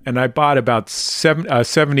 Yeah. And I bought about a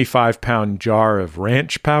 75-pound jar of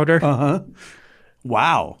ranch powder. Uh-huh.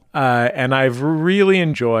 Wow. And I've really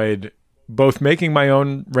enjoyed both making my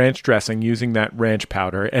own ranch dressing using that ranch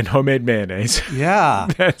powder and homemade mayonnaise. Yeah.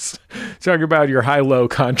 That's talking about your high-low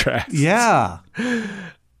contrast. Yeah.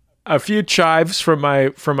 A few chives from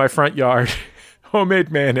my front yard, homemade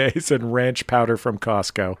mayonnaise and ranch powder from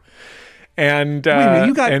Costco. And Wait a minute,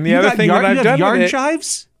 you got, and the you other got thing yard, that I've you done have yard with it,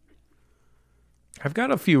 chives? I've got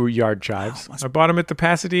a few yard chives. I bought them at the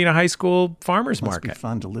Pasadena High School Farmers Must be Market.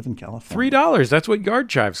 fun to live in California. $3. That's what yard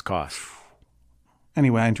chives cost.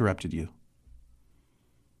 Anyway, I interrupted you.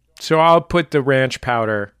 So I'll put the ranch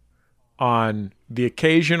powder on the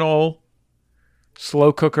occasional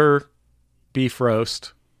slow cooker beef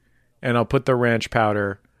roast, and I'll put the ranch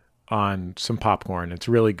powder on some popcorn. It's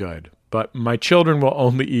really good. But my children will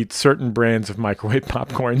only eat certain brands of microwave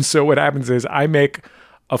popcorn. So what happens is I make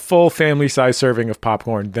a full family-size serving of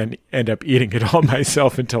popcorn, then end up eating it all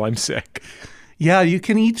myself until I'm sick. Yeah, you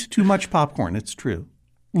can eat too much popcorn. It's true.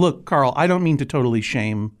 Look, Carl, I don't mean to totally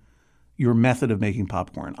shame your method of making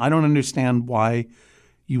popcorn. I don't understand why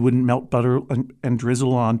you wouldn't melt butter and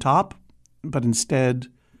drizzle on top, but instead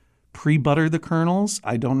pre-butter the kernels.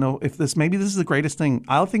 I don't know if maybe this is the greatest thing.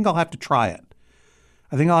 I think I'll have to try it.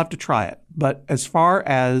 But as far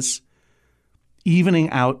as evening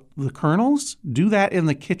out the kernels, do that in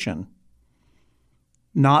the kitchen,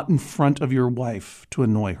 not in front of your wife to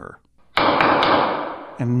annoy her.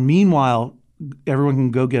 And meanwhile, everyone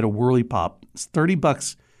can go get a Whirly Pop. It's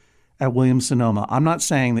 $30 at Williams-Sonoma. I'm not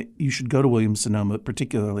saying that you should go to Williams-Sonoma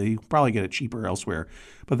particularly. You probably get it cheaper elsewhere,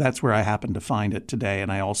 but that's where I happened to find it today.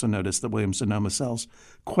 And I also noticed that Williams-Sonoma sells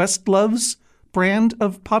Questlove's brand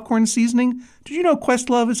of popcorn seasoning. Did you know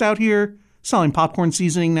Questlove is out here selling popcorn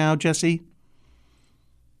seasoning now, Jesse?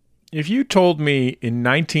 If you told me in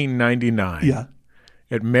 1999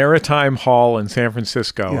 at Maritime Hall in San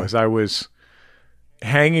Francisco, as I was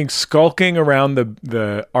skulking around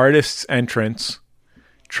the artist's entrance,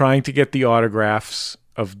 trying to get the autographs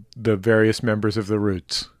of the various members of the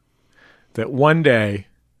Roots, that one day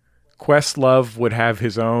Questlove would have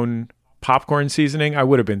his own popcorn seasoning, I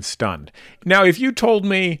would have been stunned. Now, if you told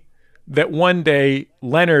me that one day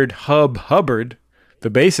Leonard Hub Hubbard, the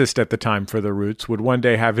bassist at the time for the Roots, would one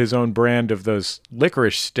day have his own brand of those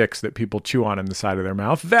licorice sticks that people chew on the side of their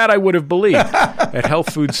mouth, that I would have believed at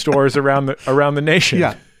health food stores around the nation.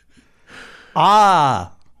 Yeah.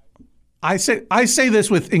 I say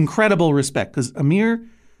this with incredible respect because Amir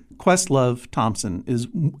Questlove Thompson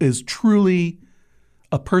is truly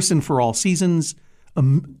a person for all seasons.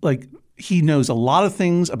 He knows a lot of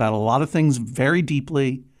things about a lot of things very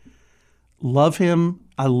deeply. Love him.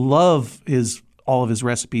 I love all of his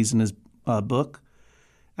recipes in his book.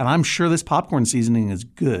 And I'm sure this popcorn seasoning is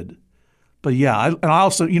good. But yeah, I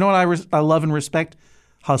also, you know what I love and respect?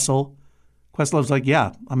 Hustle. Questlove's like,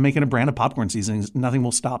 yeah, I'm making a brand of popcorn seasonings. Nothing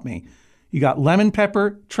will stop me. You got lemon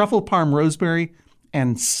pepper, truffle parm rosemary,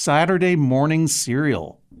 and Saturday morning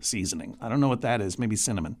cereal seasoning. I don't know what that is. Maybe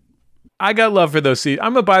cinnamon. I got love for those seasonings.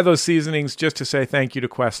 I'm going to buy those seasonings just to say thank you to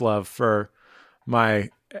Questlove for my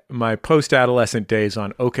post-adolescent days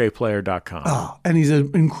on okplayer.com. Oh, and he's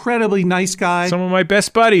an incredibly nice guy. Some of my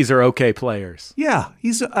best buddies are OK players. Yeah,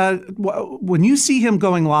 he's when you see him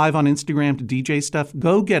going live on Instagram to DJ stuff,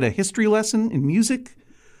 go get a history lesson in music.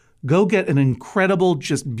 Go get an incredible,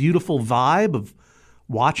 just beautiful vibe of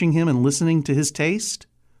watching him and listening to his taste.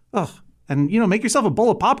 Ugh. And, make yourself a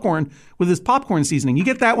bowl of popcorn with his popcorn seasoning. You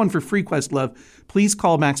get that one for free, Questlove. Please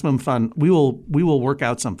call Maximum Fun. We will work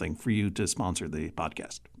out something for you to sponsor the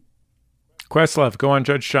podcast. Questlove, go on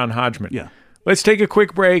Judge John Hodgman. Yeah. Let's take a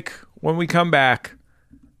quick break. When we come back,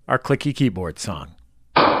 our clicky keyboard song.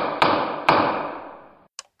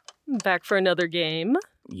 Back for another game.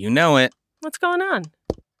 You know it. What's going on?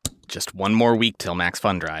 Just one more week till Max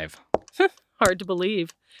Fun Drive. Hard to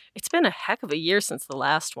believe. It's been a heck of a year since the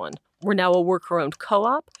last one. We're now a worker-owned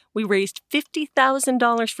co-op. We raised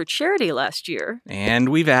 $50,000 for charity last year. And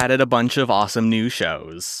we've added a bunch of awesome new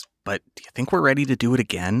shows. But do you think we're ready to do it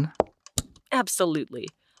again? Absolutely.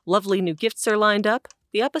 Lovely new gifts are lined up.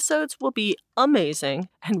 The episodes will be amazing.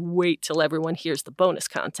 And wait till everyone hears the bonus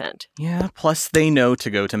content. Yeah, plus they know to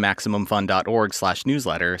go to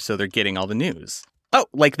MaximumFun.org/newsletter, so they're getting all the news. Oh,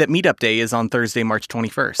 like that meetup day is on Thursday, March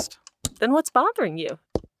 21st. Then what's bothering you?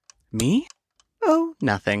 Me? Oh,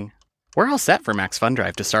 nothing. We're all set for Max Fun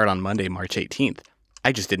Drive to start on Monday, March 18th.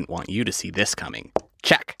 I just didn't want you to see this coming.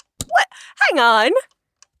 Check. What? Hang on.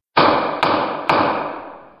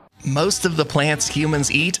 Most of the plants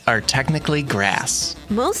humans eat are technically grass.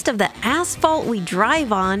 Most of the asphalt we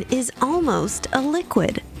drive on is almost a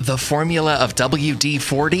liquid. The formula of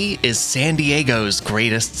WD-40 is San Diego's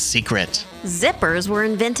greatest secret. Zippers were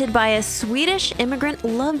invented by a Swedish immigrant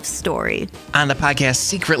love story. On the podcast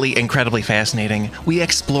Secretly Incredibly Fascinating, we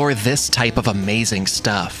explore this type of amazing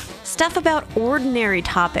stuff. Stuff about ordinary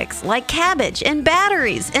topics like cabbage and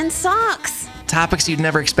batteries and socks. Topics you'd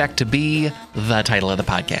never expect to be the title of the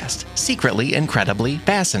podcast. Secretly Incredibly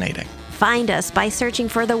Fascinating. Find us by searching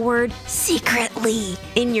for the word secretly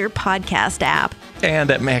in your podcast app. And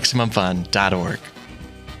at MaximumFun.org.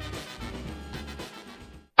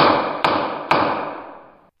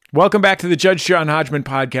 Welcome back to the Judge John Hodgman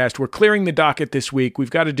podcast. We're clearing the docket this week.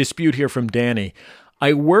 We've got a dispute here from Danny.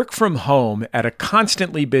 I work from home at a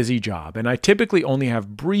constantly busy job, and I typically only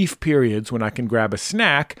have brief periods when I can grab a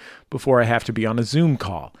snack before I have to be on a Zoom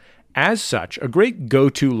call. As such, a great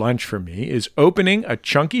go-to lunch for me is opening a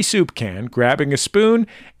chunky soup can, grabbing a spoon,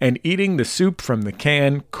 and eating the soup from the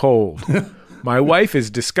can cold. My wife is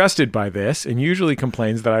disgusted by this and usually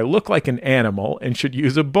complains that I look like an animal and should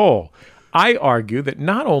use a bowl. I argue that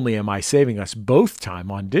not only am I saving us both time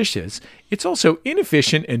on dishes, it's also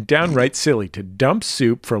inefficient and downright silly to dump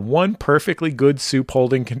soup from one perfectly good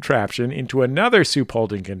soup-holding contraption into another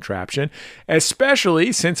soup-holding contraption,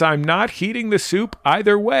 especially since I'm not heating the soup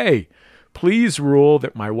either way. Please rule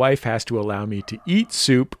that my wife has to allow me to eat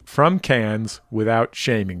soup from cans without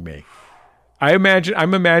shaming me. I'm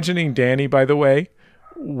imagining Danny, by the way,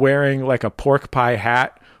 wearing like a pork pie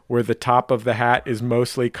hat where the top of the hat is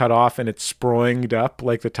mostly cut off and it's sproinged up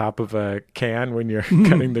like the top of a can when you're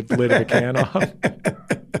cutting the lid of a can off.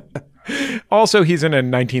 Also, he's in a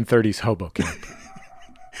 1930s hobo camp.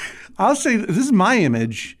 I'll say this is my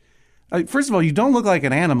image. First of all, you don't look like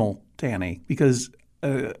an animal, Danny, because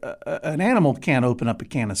an animal can't open up a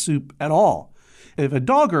can of soup at all. If a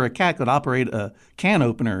dog or a cat could operate a can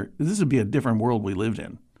opener, this would be a different world we lived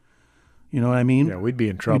in. You know what I mean? Yeah, we'd be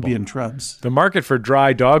in trouble. We'd be in trubs. The market for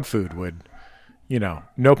dry dog food would,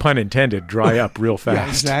 no pun intended, dry up real fast. Yeah,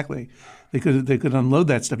 exactly. They could unload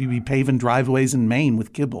that stuff. You'd be paving driveways in Maine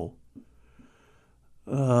with kibble.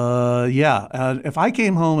 If I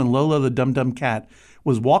came home and Lola the dum-dum cat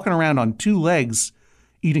was walking around on two legs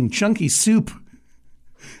eating chunky soup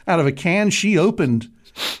out of a can she opened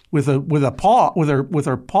with her paw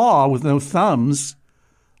with no thumbs,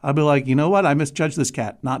 I'd be like, you know what? I misjudged this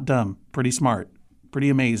cat. Not dumb. Pretty smart. Pretty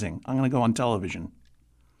amazing. I'm going to go on television.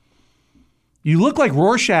 You look like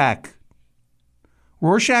Rorschach.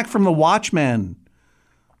 Rorschach from The Watchmen,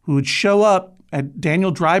 who would show up at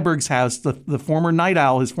Daniel Dreiberg's house, the former night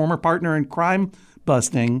owl, his former partner in crime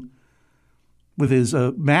busting, with his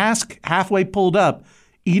mask halfway pulled up,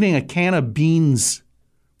 eating a can of beans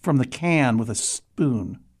from the can with a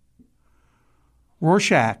spoon.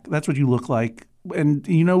 Rorschach, that's what you look like. And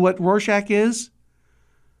you know what Rorschach is?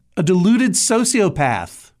 a deluded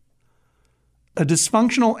sociopath, a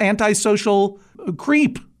dysfunctional antisocial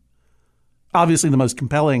creep. Obviously the most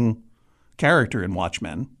compelling character in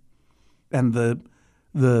Watchmen, and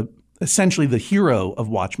the essentially the hero of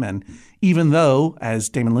Watchmen, even though, as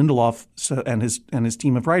Damon Lindelof and his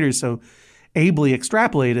team of writers so ably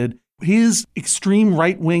extrapolated, his extreme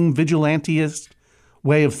right-wing vigilanteist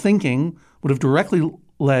way of thinking would have directly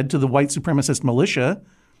led to the white supremacist militia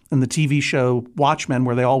in the TV show Watchmen,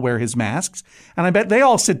 where they all wear his masks. And I bet they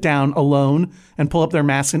all sit down alone and pull up their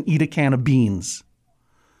masks and eat a can of beans.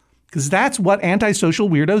 Because that's what antisocial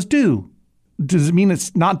weirdos do. Does it mean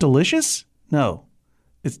it's not delicious? No.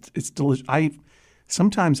 It's delicious.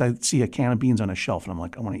 Sometimes I see a can of beans on a shelf and I'm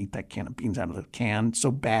like, I want to eat that can of beans out of the can. It's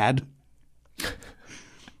so bad.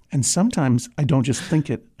 And sometimes I don't just think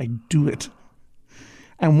it, I do it.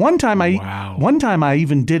 And one time I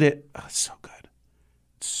even did it. Oh, it's so good.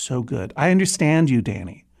 It's so good. I understand you,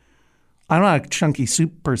 Danny. I'm not a chunky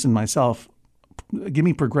soup person myself. Give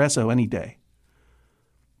me Progresso any day.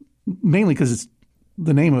 Mainly because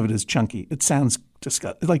the name of it is chunky. It sounds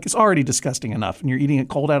disgusting. Like it's already disgusting enough, and you're eating it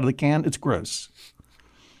cold out of the can. It's gross.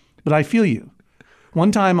 But I feel you.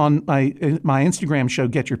 One time on my Instagram show,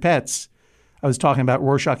 Get Your Pets, I was talking about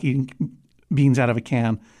Rorschach eating beans out of a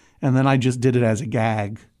can, and then I just did it as a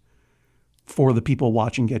gag for the people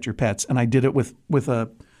watching Get Your Pets, and I did it with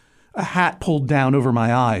a hat pulled down over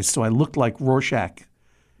my eyes, so I looked like Rorschach,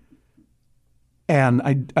 and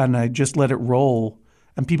I just let it roll.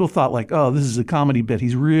 And people thought like, oh, this is a comedy bit.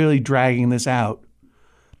 He's really dragging this out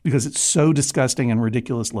because it's so disgusting and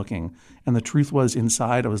ridiculous looking. And the truth was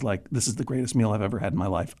inside, I was like, this is the greatest meal I've ever had in my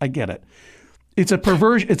life. I get it. It's a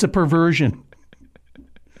perversion. It's a perversion.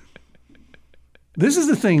 This is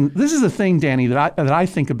the thing, Danny, that I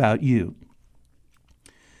think about you.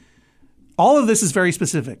 All of this is very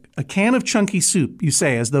specific. A can of chunky soup, you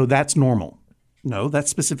say, as though that's normal. No,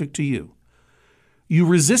 that's specific to you. You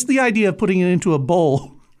resist the idea of putting it into a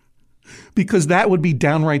bowl because that would be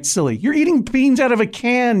downright silly. You're eating beans out of a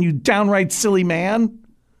can, you downright silly man.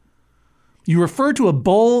 You refer to a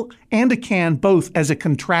bowl and a can both as a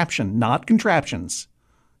contraption, not contraptions.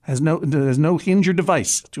 Has no hinge or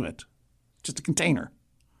device to it. Just a container.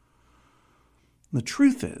 The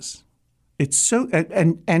truth is, it's so,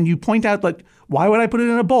 and you point out, like, why would I put it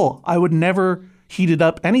in a bowl? I would never heat it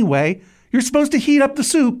up anyway. You're supposed to heat up the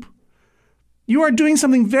soup. You are doing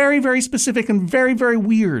something very, very specific and very, very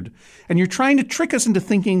weird. And you're trying to trick us into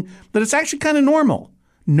thinking that it's actually kind of normal.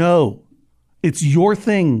 No, it's your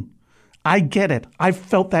thing. I get it. I've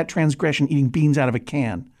felt that transgression eating beans out of a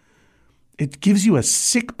can. It gives you a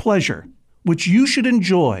sick pleasure, which you should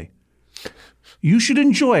enjoy. You should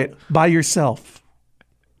enjoy it by yourself.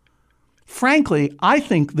 Frankly, I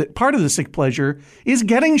think that part of the sick pleasure is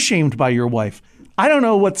getting shamed by your wife. I don't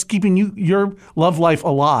know what's keeping your love life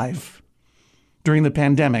alive during the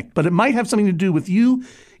pandemic, but it might have something to do with you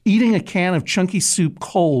eating a can of chunky soup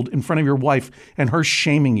cold in front of your wife and her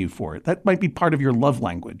shaming you for it. That might be part of your love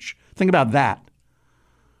language. Think about that.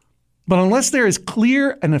 But unless there is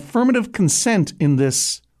clear and affirmative consent in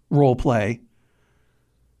this role play,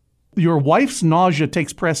 your wife's nausea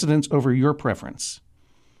takes precedence over your preference.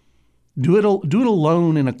 Do it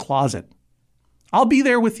alone in a closet. I'll be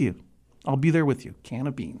there with you. Can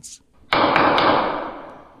of beans.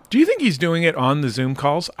 Do you think he's doing it on the Zoom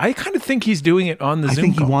calls? I kind of think he's doing it on the Zoom calls. I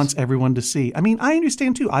think he wants everyone to see. I mean, I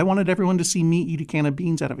understand too. I wanted everyone to see me eat a can of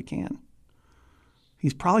beans out of a can.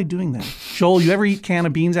 He's probably doing that. Joel, you ever eat a can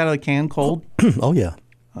of beans out of the can cold? Oh, yeah.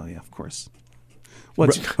 Oh, yeah, of course.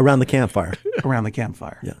 Around the campfire. Around the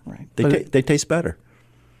campfire. Yeah. Right. They taste better.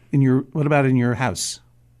 What about in your house?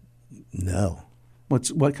 No.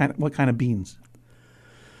 What kind of beans?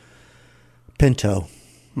 Pinto.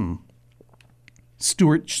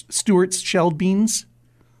 Stewart's shelled beans?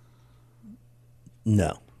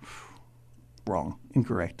 No. Wrong.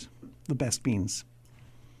 Incorrect. The best beans.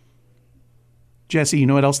 Jesse, you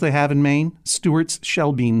know what else they have in Maine? Stewart's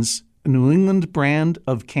shell beans, a New England brand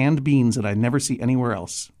of canned beans that I never see anywhere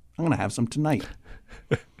else. I'm going to have some tonight.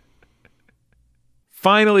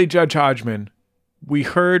 Finally, Judge Hodgman, we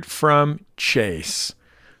heard from Chase,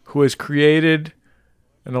 who has created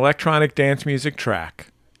an electronic dance music track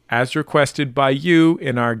as requested by you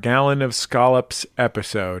in our Gallon of Scallops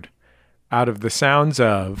episode, out of the sounds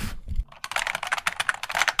of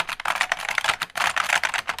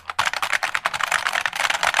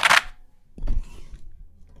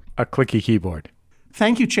a clicky keyboard.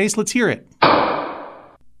 Thank you, Chase. Let's hear it.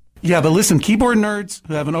 Yeah, but listen, keyboard nerds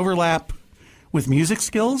who have an overlap with music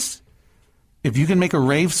skills, if you can make a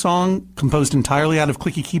rave song composed entirely out of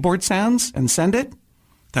clicky keyboard sounds and send it,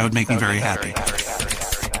 that would make me very happy.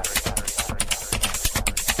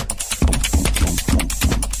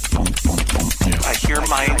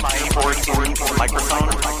 my keyboard in microphone.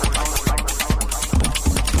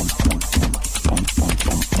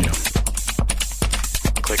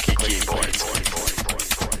 Clicky keyboards.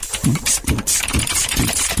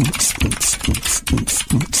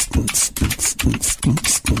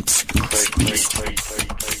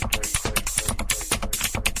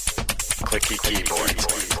 Clicky keyboards.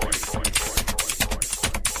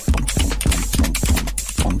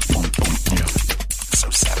 So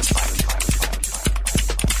satisfying.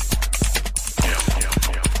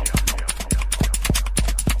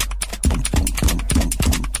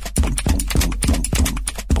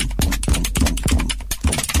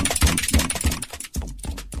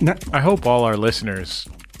 I hope all our listeners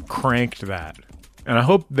cranked that. And I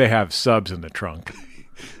hope they have subs in the trunk.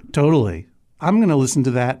 Totally. I'm going to listen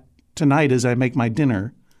to that tonight as I make my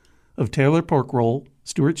dinner of Taylor pork roll,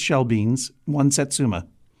 Stewart's shell beans, one Satsuma.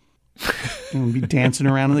 And we'll be dancing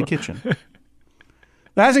around in the kitchen.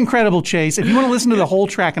 That's incredible, Chase. If you want to listen to the whole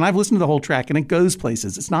track, and I've listened to the whole track, and it goes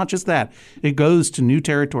places. It's not just that. It goes to new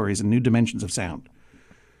territories and new dimensions of sound.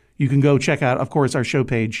 You can go check out, of course, our show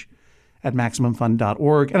page at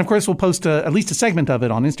MaximumFun.org. And, of course, we'll post at least a segment of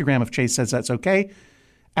it on Instagram if Chase says that's okay.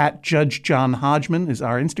 At Judge John Hodgman is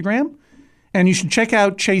our Instagram. And you should check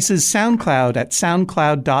out Chase's SoundCloud at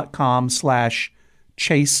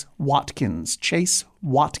soundcloud.com/Chase Watkins. Chase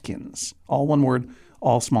Watkins. All one word,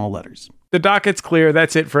 all small letters. The docket's clear.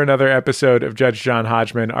 That's it for another episode of Judge John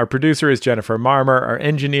Hodgman. Our producer is Jennifer Marmer. Our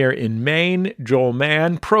engineer in Maine, Joel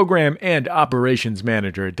Mann. Program and operations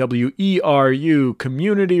manager at WERU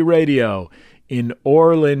Community Radio in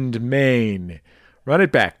Orland, Maine. Run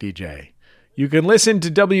it back, DJ. You can listen to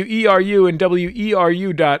WERU and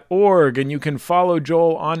WERU.org, and you can follow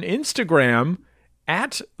Joel on Instagram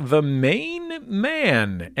at The Maine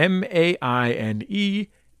Man, MAINEMANN.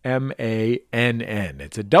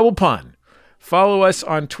 It's a double pun. Follow us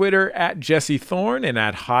on Twitter at Jesse Thorne and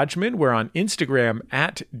at Hodgman. We're on Instagram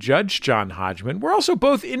at Judge John Hodgman. We're also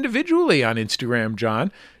both individually on Instagram,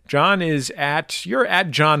 John. John is you're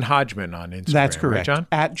at John Hodgman on Instagram. That's correct, right, John?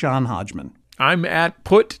 At John Hodgman. I'm at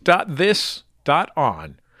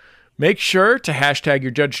put.this.on. Make sure to hashtag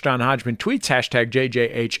your Judge John Hodgman tweets, hashtag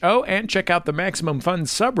JJHO, and check out the Maximum Fun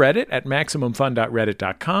subreddit at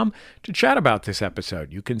MaximumFun.reddit.com to chat about this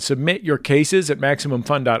episode. You can submit your cases at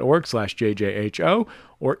MaximumFun.org/JJHO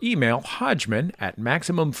or email Hodgman at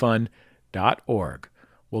MaximumFun.org.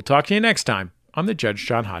 We'll talk to you next time on the Judge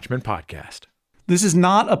John Hodgman podcast. This is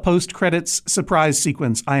not a post-credits surprise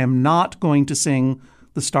sequence. I am not going to sing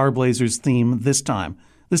the Star Blazers theme this time.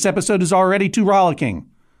 This episode is already too rollicking.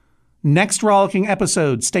 Next rollicking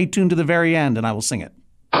episode, stay tuned to the very end and I will sing it.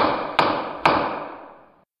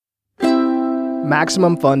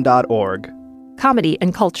 MaximumFun.org. Comedy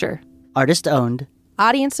and culture. Artist owned.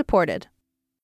 Audience supported.